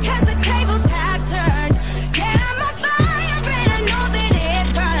inspired 'cause the tables have turned. Yeah, I'm on fire and I know that it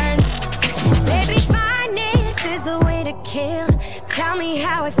burns. Baby, fineness is the way to kill. Tell me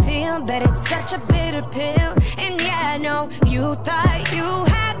how I feel, but it's such a bitter pill. And yeah, I know you thought you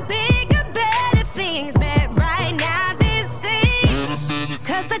had bigger, better things, but right now this is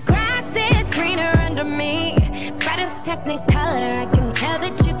 'cause the grass is greener under me. Brightest technicolor, I can tell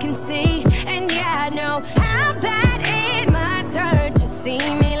that you can see. And yeah, I know how bad it must hurt to see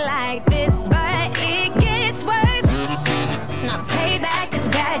me like this, but it gets worse. Not payback is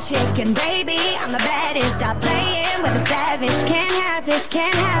bad chicken, baby, I'm the baddest. Stop playing with a savage. Can't have this,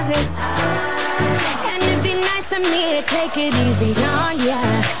 can't have this. And it'd be nice of me to take it easy on ya,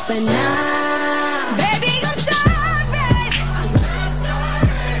 but nah. Baby, I'm sorry. I'm not sorry.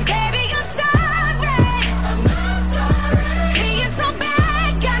 Baby, I'm sorry. I'm not sorry. Being so bad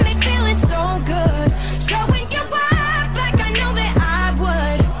got me feeling so good. Showing you up like I know that I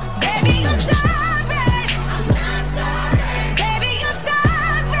would. Baby, I'm sorry. I'm not sorry. Baby, I'm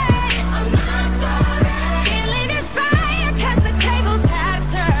sorry. I'm not sorry. Feeling inspired 'cause the tables have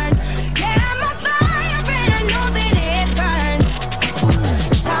turned. Yeah, I'm on fire and I know that it burns.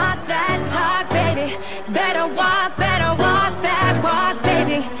 Talk that talk, baby. Better walk that walk,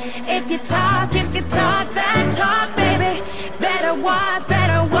 baby. If you talk that talk, baby. Better walk that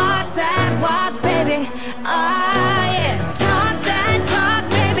walk, baby. Oh yeah. Talk that talk,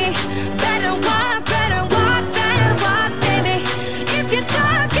 baby. Better walk that walk, baby. If you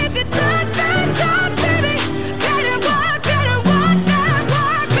talk that talk, baby. Better walk that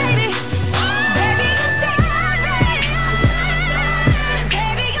walk, baby. Baby, I'm sorry.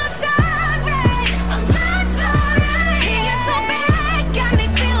 Baby, I'm sorry. I'm not sorry. Being so bad got me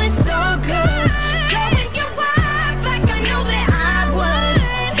feeling so good. Showing you up like I know that I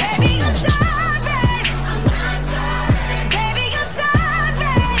would. Baby, I'm sorry. I'm not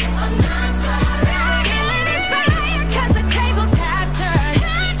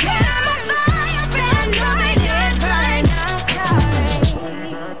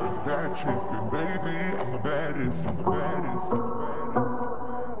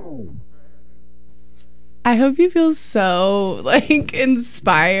hope you feel so like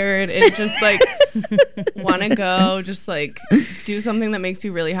inspired and just like want to go just like do something that makes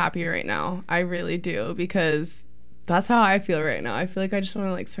you really happy right now. I really do, because that's how I feel right now. I feel like I just want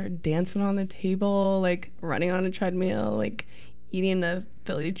to like start dancing on the table, like running on a treadmill, like eating a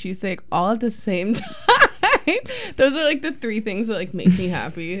Philly cheesesteak all at the same time. Those are like the 3 things that like make me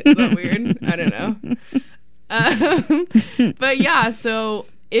happy. Is that weird? I don't know. But yeah, so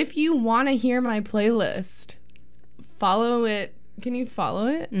if you want to hear my playlist, follow it. Can you follow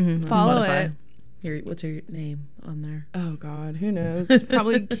it? Mm-hmm, follow Spotify. it. What's your name on there? Oh God, who knows?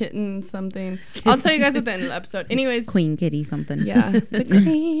 Probably Kitten something. I'll tell you guys at the end of the episode. Anyways, Queen Kitty something. yeah, the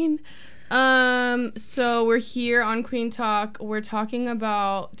Queen. So we're here on Queen Talk. We're talking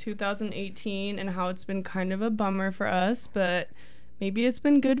about 2018 and how it's been kind of a bummer for us, but maybe it's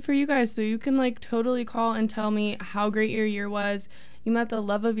been good for you guys. So you can like totally call and tell me how great your year was. You met the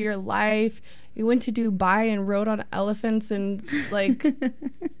love of your life. You went to Dubai and rode on elephants and like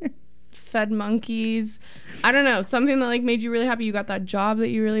fed monkeys. I don't know, something that like made you really happy. You got that job that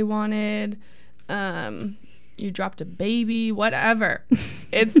you really wanted. You dropped a baby, whatever.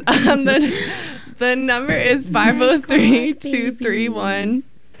 It's the number is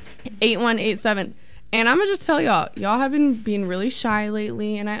 503-231-8187. And I'm gonna just tell y'all have been being really shy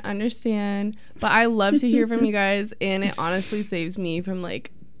lately, and I understand, but I love to hear from you guys, and it honestly saves me from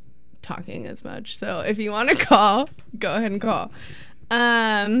like talking as much. So if you want to call, go ahead and call.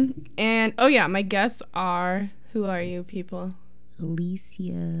 And oh yeah, my guests are, who are you people?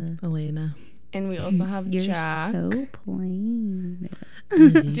 Alicia. Elena. And we also have You're Jack. so plain.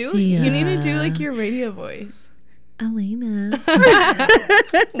 You need to do like your radio voice. Elena.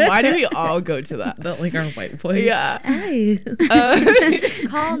 Why do we all go to that? Not like our white voice. Yeah. Hey.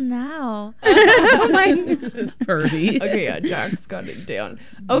 Call now. Oh my Pervy. Okay, yeah, Jack's got it down.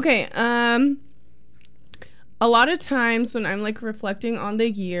 Okay, a lot of times when I'm like reflecting on the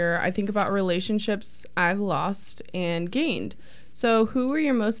year, I think about relationships I've lost and gained. So who were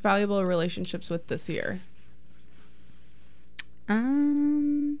your most valuable relationships with this year?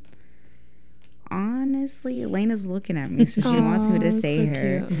 Honestly, Elena's looking at me, so she wants me to say so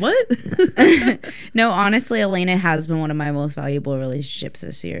her. cute. What? No, honestly, Elena has been one of my most valuable relationships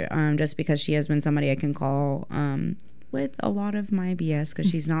this year. Just because she has been somebody I can call with a lot of my BS, because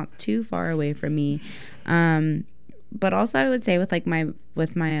she's not too far away from me. But also, I would say with my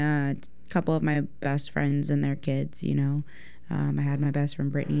couple of my best friends and their kids, you know. I had my best friend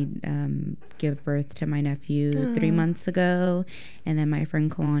Brittany give birth to my nephew 3 months ago, and then my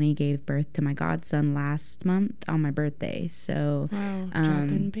friend Kalani gave birth to my godson last month on my birthday. So, Wow,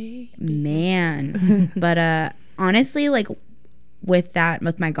 dropping babies. Man, but honestly, like with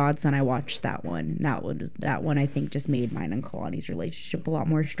my godson, I watched that one. That one I think just made mine and Kalani's relationship a lot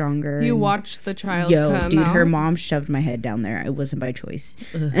more stronger. You and watched the child come dude, out? her mom shoved my head down there. It wasn't by choice.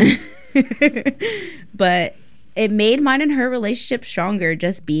 But it made mine and her relationship stronger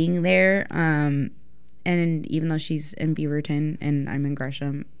just being there. And even though she's in Beaverton and I'm in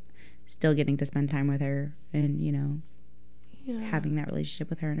Gresham, still getting to spend time with her and, you know, having that relationship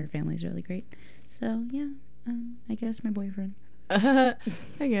with her and her family is really great. So, yeah, I guess my boyfriend. I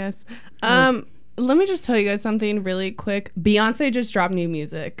guess. Let me just tell you guys something really quick. Beyonce just dropped new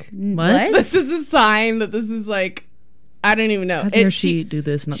music. What? This is a sign that this is like, I don't even know. How dare she do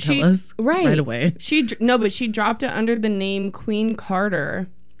this and not tell us right away? But she dropped it under the name Queen Carter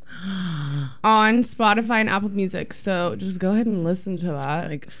on Spotify and Apple Music. So just go ahead and listen to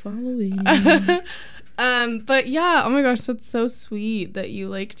that. Like, following. But yeah, oh my gosh, that's so sweet that you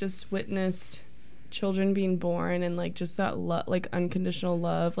like just witnessed children being born and like just that like unconditional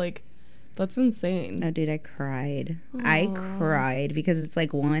love. Like, that's insane. No, dude, I cried. Aww. I cried because it's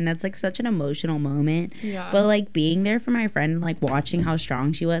like that's like such an emotional moment. Yeah. But like being there for my friend, like watching how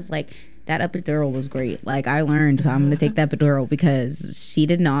strong she was, like that epidural was great. Like I learned I'm gonna take the epidural because she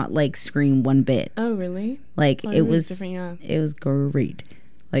did not like scream one bit. Oh really? Like it was different, yeah. It was great.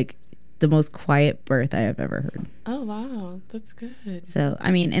 Like the most quiet birth I have ever heard. Oh wow, that's good. So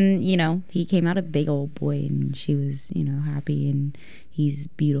I mean, and you know, he came out a big old boy, and she was, you know, happy, and he's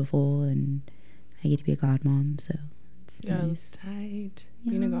beautiful, and I get to be a godmom, so it's yeah, nice. that's tight.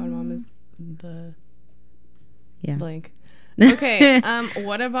 Being a godmom is the blank. Yeah. Okay,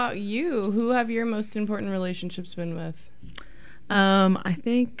 what about you? Who have your most important relationships been with? I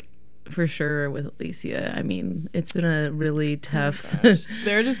think for sure with Alicia. I mean, it's been a really tough.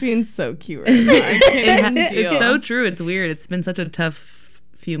 They're just being so cute right now. I can't even deal. It's so true. It's weird. It's been such a tough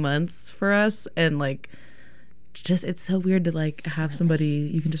few months for us, and like, just it's so weird to like have somebody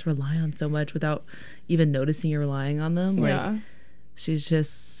you can just rely on so much without even noticing you're relying on them. Like, she's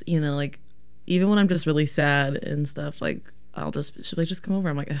just, you know, like even when I'm just really sad and stuff, like she'll like, just come over.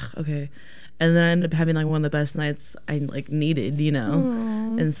 I'm like, ugh, okay. And then I end up having like one of the best nights I like needed, you know?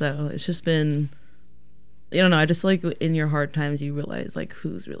 Aww. And so it's just been, I don't know, I just feel like in your hard times you realize like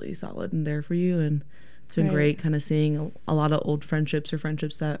who's really solid and there for you. And it's been great kind of seeing a lot of old friendships or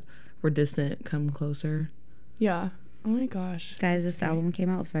friendships that were distant come closer. Yeah. Oh my gosh. Guys, this album came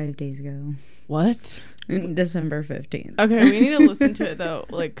out 5 days ago. What? December 15th. Okay, we need to listen to it though,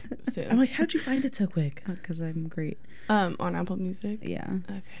 like soon. I'm like, how'd you find it so quick? Because I'm great. On Apple Music? Yeah.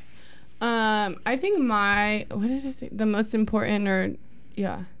 Okay. I think what did I say? The most important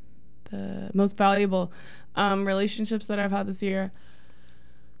the most valuable relationships that I've had this year.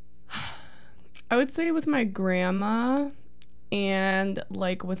 I would say with my grandma and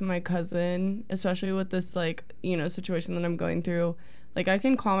like with my cousin, especially with this like, you know, situation that I'm going through. Like I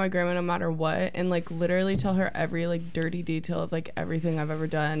can call my grandma no matter what and like literally tell her every like dirty detail of like everything I've ever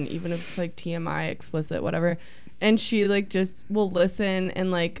done, even if it's like TMI, explicit, whatever. And she like just will listen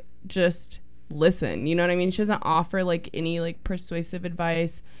and like just listen, you know what I mean? She doesn't offer like any like persuasive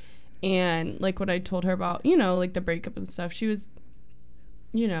advice. And like what I told her about, you know, like the breakup and stuff, she was,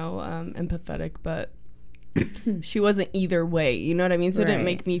 you know, empathetic, but she wasn't either way, you know what I mean? So it didn't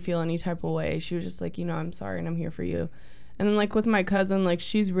make me feel any type of way. She was just like, you know, I'm sorry and I'm here for you. And then like with my cousin, like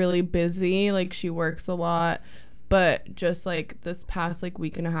she's really busy, like she works a lot, but just like this past like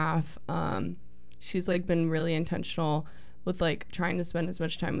week and a half, she's like been really intentional with like trying to spend as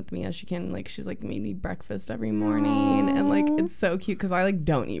much time with me as she can. Like she's like made me breakfast every morning. Aww. And like it's so cute because I like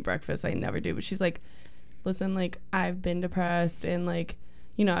don't eat breakfast, I never do, but she's like, listen, like I've been depressed and like,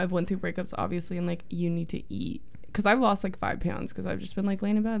 you know, I've went through breakups obviously, and like you need to eat, because I've lost like 5 pounds because I've just been like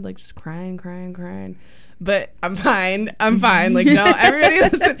laying in bed like just crying, but I'm fine, like don't everybody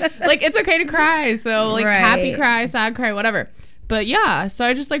listen, like it's okay to cry, so like happy cry, sad cry, whatever. But yeah, so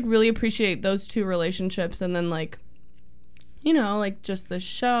I just like really appreciate those 2 relationships. And then like, you know, like just the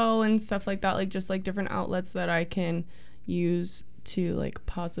show and stuff like that, like just like different outlets that I can use to like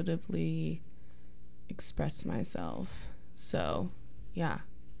positively express myself. So yeah.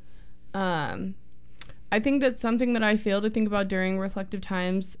 I think that something that I fail to think about during reflective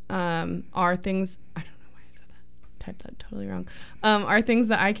times are things, I don't know why I said that, typed that totally wrong, are things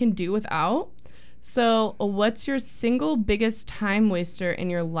that I can do without. So what's your single biggest time waster in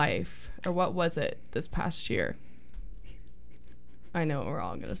your life, or what was it this past year? I know what we're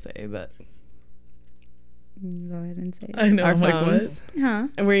all gonna say, but go ahead and say it. I know, our I'm phones. like, what? Huh?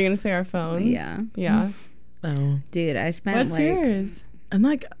 And were you gonna say our phones? Yeah. Oh, dude, I spent What's yours? I'm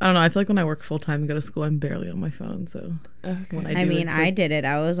like, I don't know, I feel like when I work full time and go to school, I'm barely on my phone, so when I mean, I did it.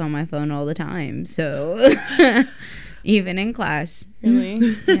 I was on my phone all the time, so even in class.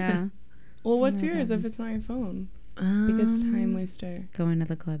 Really? Yeah. Well, what's yours if it's not your phone? Biggest time waster. Going to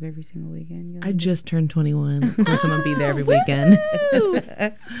the club every single weekend. I just turned 21. Of course, I'm gonna be there every weekend.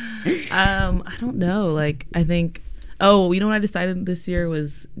 I don't know. Like, I think. Oh, you know what I decided this year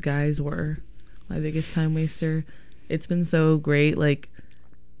was guys were my biggest time waster. It's been so great. Like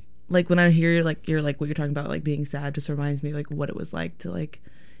when I hear like you're like what you're talking about, like being sad, just reminds me like what it was like to like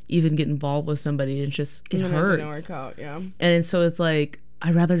even get involved with somebody, and it's just it hurts. It didn't work out, yeah. And so it's like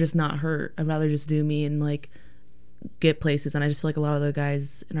I'd rather just not hurt. I'd rather just do me and like get places. And I just feel like a lot of the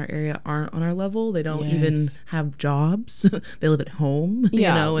guys in our area aren't on our level. They don't even have jobs. They live at home.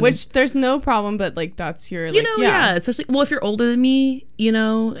 Yeah, you know, and which there's no problem, but like that's your like, you know, yeah. Especially if you're older than me, you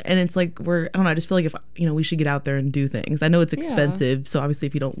know, and it's like I don't know, I just feel like if you know we should get out there and do things. I know it's expensive, so obviously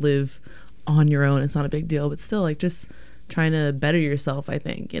if you don't live on your own, it's not a big deal, but still like just trying to better yourself, I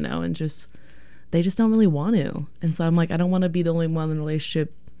think, you know, and just they just don't really want to. And so I'm like, I don't want to be the only one in the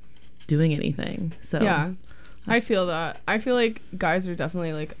relationship doing anything. So yeah, I feel that. I feel like guys are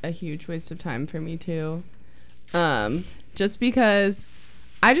definitely like a huge waste of time for me too. Just because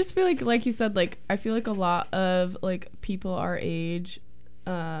I just feel like you said, like I feel like a lot of like people our age,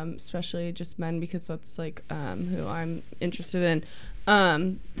 especially just men, because that's like who I'm interested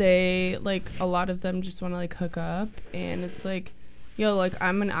in, they like a lot of them just want to like hook up, and it's like, yo, like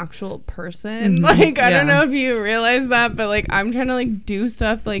I'm an actual person. Like I don't know if you realize that, but like I'm trying to like do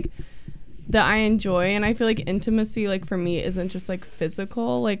stuff like that I enjoy, and I feel like intimacy, like for me, isn't just like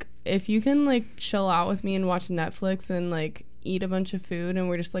physical. Like if you can like chill out with me and watch Netflix and like eat a bunch of food and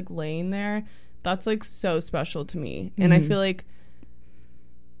we're just like laying there, that's like so special to me. And I feel like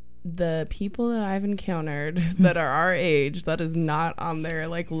the people that I've encountered that are our age, that is not on their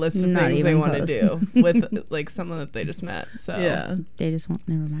like list of things they want to do with like someone that they just met. So yeah, they just won't.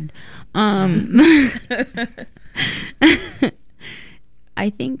 Never mind. I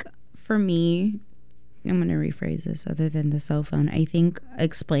think for me, I'm gonna rephrase this. Other than the cell phone, I think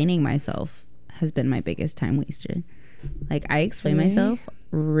explaining myself has been my biggest time waster. Like, I explain Really? myself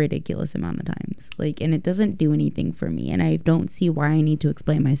ridiculous amount of times, like, and it doesn't do anything for me, and I don't see why I need to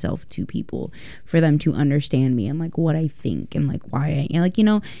explain myself to people for them to understand me and like what I think and like why I, and like, you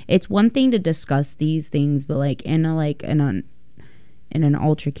know, it's one thing to discuss these things, but like in an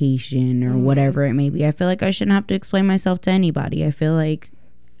altercation or whatever it may be, I feel like I shouldn't have to explain myself to anybody. I feel like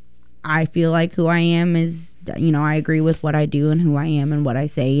who I am is, you know, I agree with what I do and who I am and what I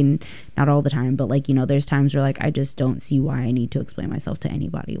say, and not all the time, but like, you know, there's times where like I just don't see why I need to explain myself to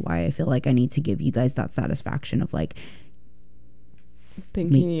anybody, why I feel like I need to give you guys that satisfaction of like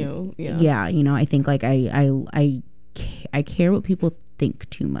Thinking you, yeah. yeah, you know, I think like I care what people think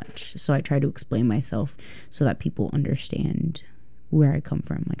too much, so I try to explain myself so that people understand where I come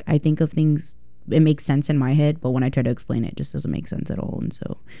from. Like, I think of things, it makes sense in my head, but when I try to explain it, it just doesn't make sense at all, and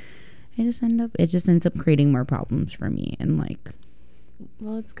so it just ends up creating more problems for me. And like,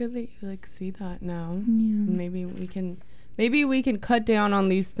 Well, it's good that you like see that now. yeah, Maybe we can cut down on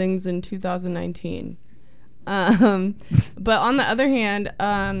these things in 2019. But on the other hand,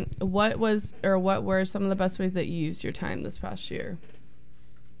 what were some of the best ways that you used your time this past year?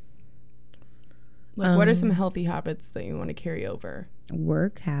 Like, what are some healthy habits that you want to carry over?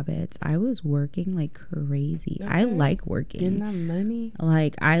 work habits. I was working like crazy. I Okay. like working. Getting that money.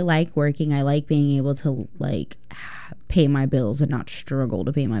 Like, I like working. I like being able to like pay my bills and not struggle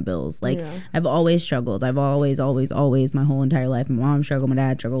to pay my bills. Like, Yeah. I've always struggled. I've always my whole entire life. My mom struggled, my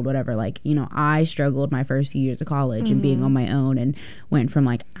dad struggled, whatever. Like, you know, I struggled my first few years of college and being on my own, and went from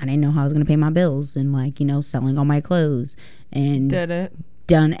like, I didn't know how I was going to pay my bills, and like, you know, selling all my clothes, and Did it.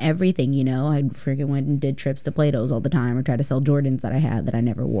 done everything, you know. I freaking went and did trips to Plato's all the time, or tried to sell Jordans that I had that I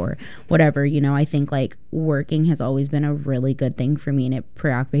never wore, whatever, you know. I think like working has always been a really good thing for me, and it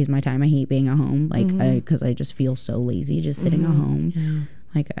preoccupies my time. I hate being at home, like, because I just feel so lazy just sitting at home.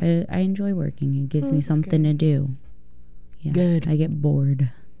 Like, I enjoy working. It gives me something to do. Yeah, Good. I get bored.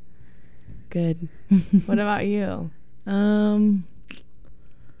 Good. What about you? I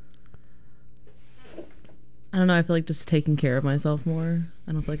don't know. I feel like just taking care of myself more.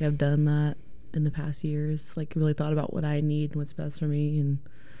 I don't feel like I've done that in the past years. Like, really thought about what I need and what's best for me. And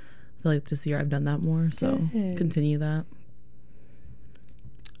I feel like this year I've done that more. So Good. continue that.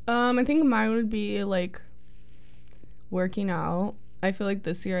 I think mine would be like working out. I feel like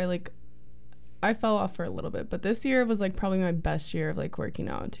this year I fell off for a little bit, but this year was like probably my best year of like working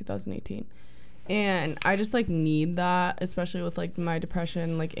out in 2018. And I just like need that, especially with like my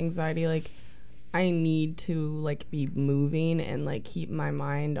depression, like anxiety. Like, I need to like be moving and like keep my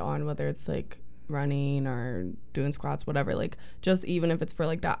mind on, whether it's like running or doing squats, whatever. Like, just even if it's for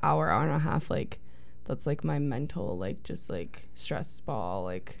like that hour and a half, like that's like my mental like just like stress ball.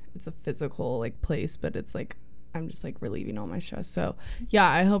 Like, it's a physical like place, but it's like I'm just like relieving all my stress. So yeah,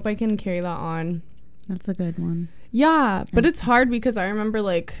 I hope I can carry that on. That's a good one. Yeah, but it's hard because I remember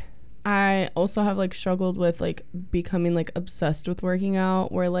like I also have like struggled with like becoming like obsessed with working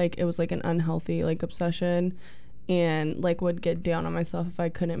out, where like it was like an unhealthy like obsession, and like would get down on myself if I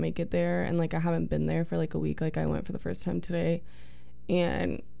couldn't make it there. And like I haven't been there for like a week. Like, I went for the first time today,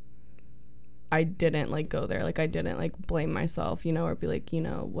 and I didn't like go there. Like, I didn't like blame myself, you know, or be like, you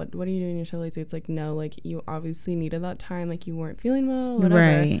know, what are you doing? You're so lazy. It's like, no, like you obviously needed that time. Like, you weren't feeling well, whatever.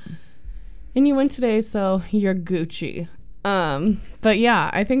 Right. And you went today, so you're Gucci. But yeah,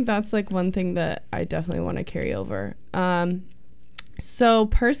 I think that's like one thing that I definitely want to carry over. So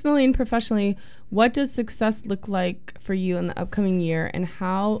personally and professionally, what does success look like for you in the upcoming year, and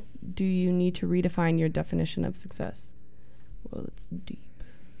how do you need to redefine your definition of success? Well, it's deep.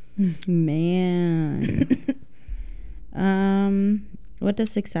 Man. What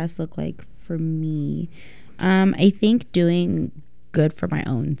does success look like for me? I think doing good for my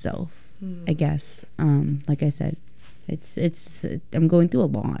own self, I guess. Like I said, it's I'm going through a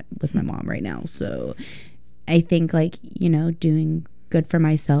lot with my mom right now, so I think like, you know, doing good for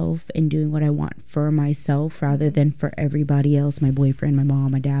myself and doing what I want for myself rather than for everybody else, my boyfriend, my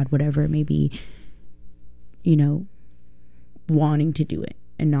mom, my dad, whatever it may be, you know, wanting to do it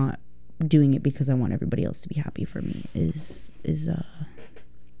and not doing it because I want everybody else to be happy for me is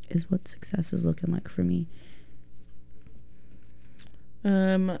what success is looking like for me.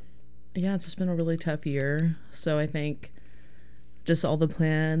 Yeah, it's just been a really tough year. So I think just all the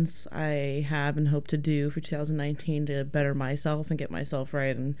plans I have and hope to do for 2019 to better myself and get myself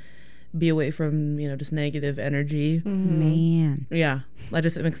right and be away from, you know, just negative energy. Man. Yeah,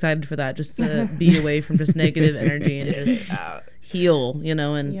 I'm excited for that, just to be away from just negative energy and just heal, you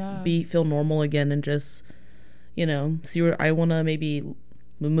know, and feel normal again, and just, you know, see where I want to maybe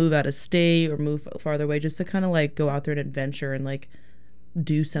move out of state or move farther away, just to kind of like go out there and adventure and like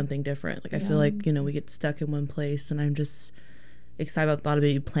do something different. Like I feel like, you know, we get stuck in one place, and I'm just excited about the thought of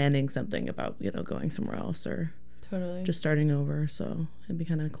maybe planning something about, you know, going somewhere else or just starting over. So it'd be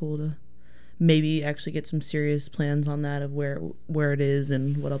kind of cool to maybe actually get some serious plans on that of where it is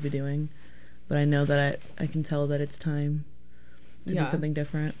and what I'll be doing. But I know that I can tell that it's time to do something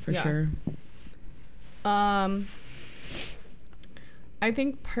different for sure. I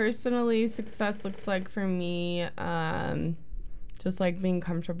think personally success looks like for me just like being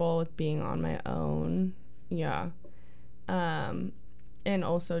comfortable with being on my own. And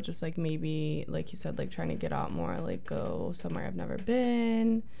also just like maybe like you said, like trying to get out more, like go somewhere I've never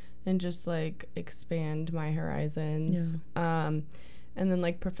been and just like expand my horizons. And then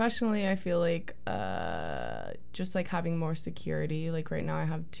like professionally, I feel like just like having more security. Like right now I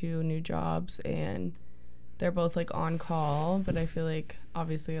have 2 new jobs and they're both like on call, but I feel like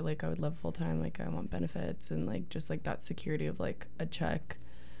obviously like I would love full time. Like I want benefits and like just like that security of like a check.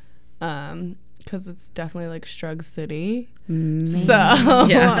 Cause it's definitely like Strug City. So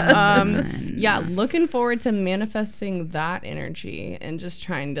looking forward to manifesting that energy and just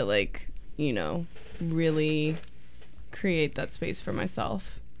trying to like, you know, really create that space for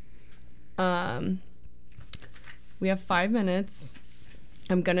myself. We have 5 minutes.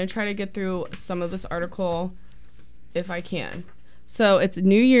 I'm gonna try to get through some of this article if I can. So it's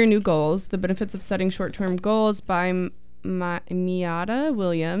New Year, New Goals, the benefits of setting short-term goals by Miata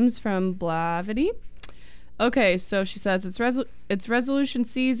Williams from Blavity. Okay, so she says it's resolution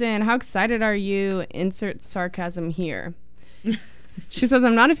season. How excited are you? Insert sarcasm here. She says,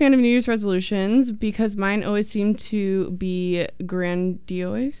 I'm not a fan of New Year's resolutions because mine always seem to be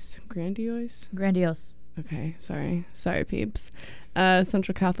grandiose. Okay, sorry peeps.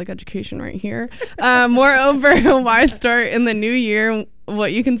 Central Catholic education right here. Moreover, why start in the new year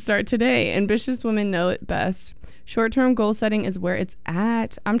what you can start today? Ambitious women know it best. Short-term goal setting is where it's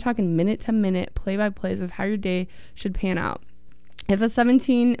at. I'm talking minute-to-minute play-by-plays of how your day should pan out. If a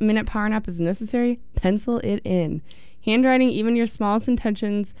 17-minute power nap is necessary, pencil it in. Handwriting even your smallest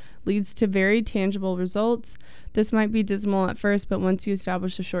intentions leads to very tangible results. This might be dismal at first, but once you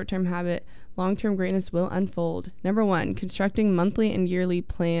establish a short-term habit, long-term greatness will unfold. Number 1, constructing monthly and yearly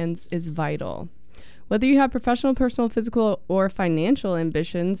plans is vital. Whether you have professional, personal, physical, or financial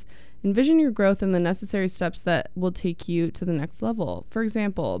ambitions, envision your growth and the necessary steps that will take you to the next level. For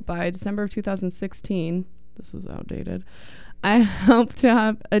example, by December of 2016, this is outdated, I hope to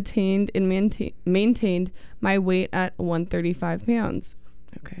have attained and maintained my weight at 135 pounds.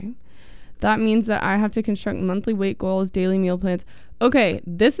 Okay. That means that I have to construct monthly weight goals, daily meal plans. Okay,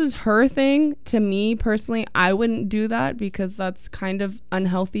 this is her thing. To me personally, I wouldn't do that because that's kind of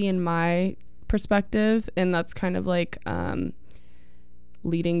unhealthy in my perspective. And that's kind of like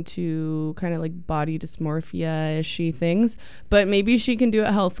leading to kind of like body dysmorphia-ishy things. But maybe she can do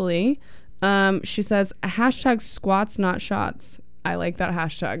it healthily. She says, hashtag squats, not shots. I like that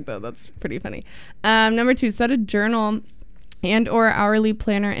hashtag, though. That's pretty funny. Number 2, set a journal and or hourly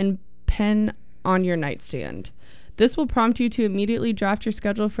planner and pen on your nightstand. This will prompt you to immediately draft your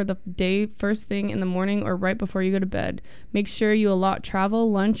schedule for the day first thing in the morning or right before you go to bed. Make sure you allot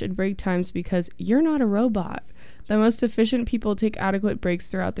travel, lunch, and break times because you're not a robot. The most efficient people take adequate breaks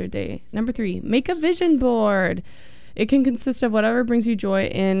throughout their day. Number 3, make a vision board. It can consist of whatever brings you joy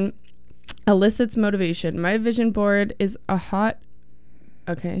and elicits motivation. My vision board is a hot,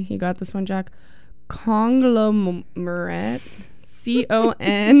 okay, you got this one, Jack, conglomerate,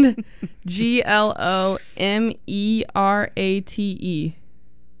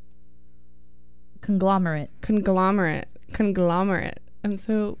 CONGLOMERATE. Conglomerate.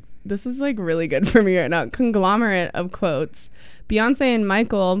 This is like really good for me right now. Conglomerate of quotes. Beyonce and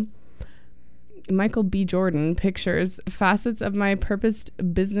Michael B. Jordan pictures facets of my purposed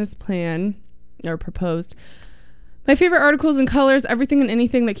business plan, or proposed. My favorite articles and colors, everything and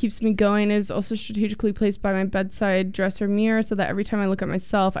anything that keeps me going is also strategically placed by my bedside dresser mirror so that every time I look at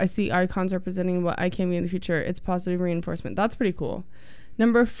myself, I see icons representing what I can be in the future. It's positive reinforcement. That's pretty cool.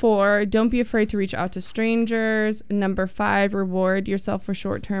 Number 4, don't be afraid to reach out to strangers. Number 5, reward yourself for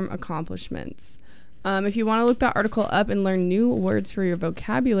short-term accomplishments. If you want to look that article up and learn new words for your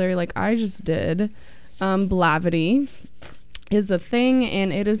vocabulary like I just did, Blavity is a thing,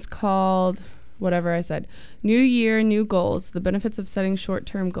 and it is called, whatever I said, New Year, New Goals, the benefits of setting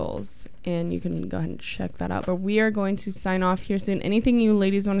short-term goals. And you can go ahead and check that out. But we are going to sign off here soon. Anything you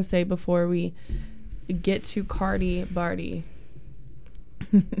ladies want to say before we get to Cardi Barty?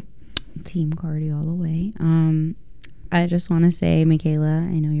 Team Cardi all the way. I just want to say, Michaela,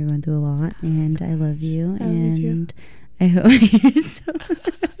 I know you're going through a lot, and I love you. I hope you're so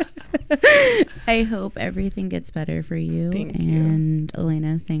I hope everything gets better for you. Thank and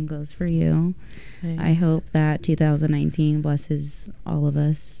Elena, same goes for you. Thanks. I hope that 2019 blesses all of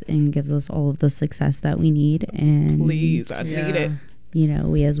us and gives us all of the success that we need. And Please, I need it. You know,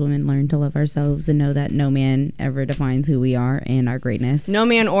 we as women learn to love ourselves and know that no man ever defines who we are and our greatness. No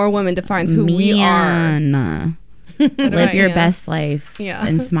man or woman defines who we are. Live your best life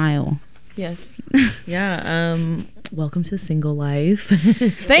and smile. Yes. Yeah. Welcome to single life.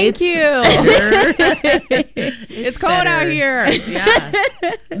 Thank you. It's cold out here. Yeah.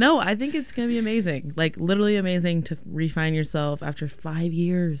 No, I think it's gonna be amazing. Like literally amazing to refine yourself after 5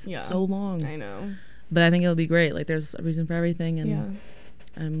 years. Yeah. So long. I know. But I think it'll be great. Like there's a reason for everything, and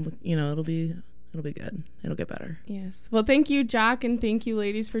yeah. you know, it'll be good. It'll get better. Yes. Well, thank you, Jack, and thank you,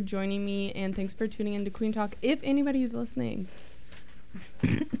 ladies, for joining me, and thanks for tuning into Queen Talk. If anybody is listening.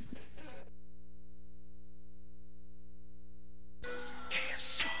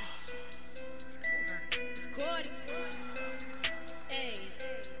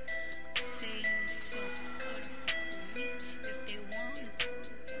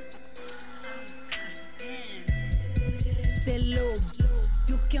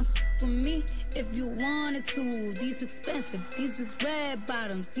 You can f with me if you wanted to. These expensive, these is red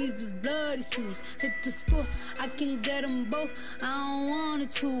bottoms, these is bloody shoes. Hit the store, I can get them both. I don't wanna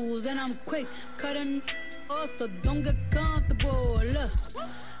choose, and I'm quick cutting off, so don't get comfortable. Look,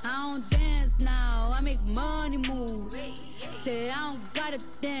 I don't dance now, I make money move. Say I don't gotta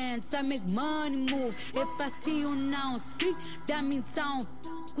dance, I make money move. If I see you now speak, that means I don't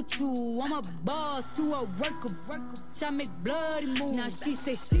with you. I'm a boss, you a worker. I make bloody moves. Now she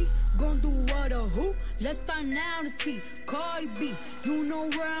say she gon' do what or who? Let's find out and see. Cardi B, you know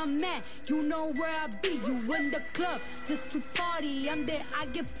where I'm at, you know where I be. You in the club just to party. I'm there, I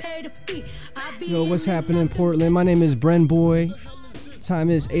get paid a fee. I be Yo, what's happening in Portland? My name is Bren Boy. Time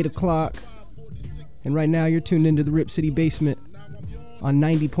is 8 o'clock. And right now you're tuned into the Rip City Basement on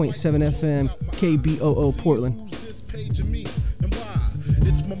 90.7 FM KBOO Portland.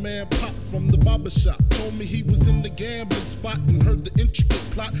 It's my man Pop from the barber shop. Told me he was in the gambling spot and heard the intricate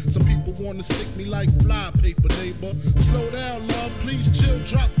plot. Some people want to stick me like fly paper, neighbor. Slow down, love, please chill,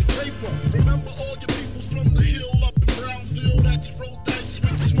 drop the caper. Remember all your peoples from the hill up in Brownsville that you rolled dice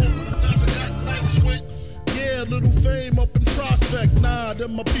with, smoke nuts and got nice with. Yeah, little fame up in Prospect. Nah,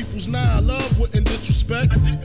 them my peoples. Nah, love wouldn't disrespect.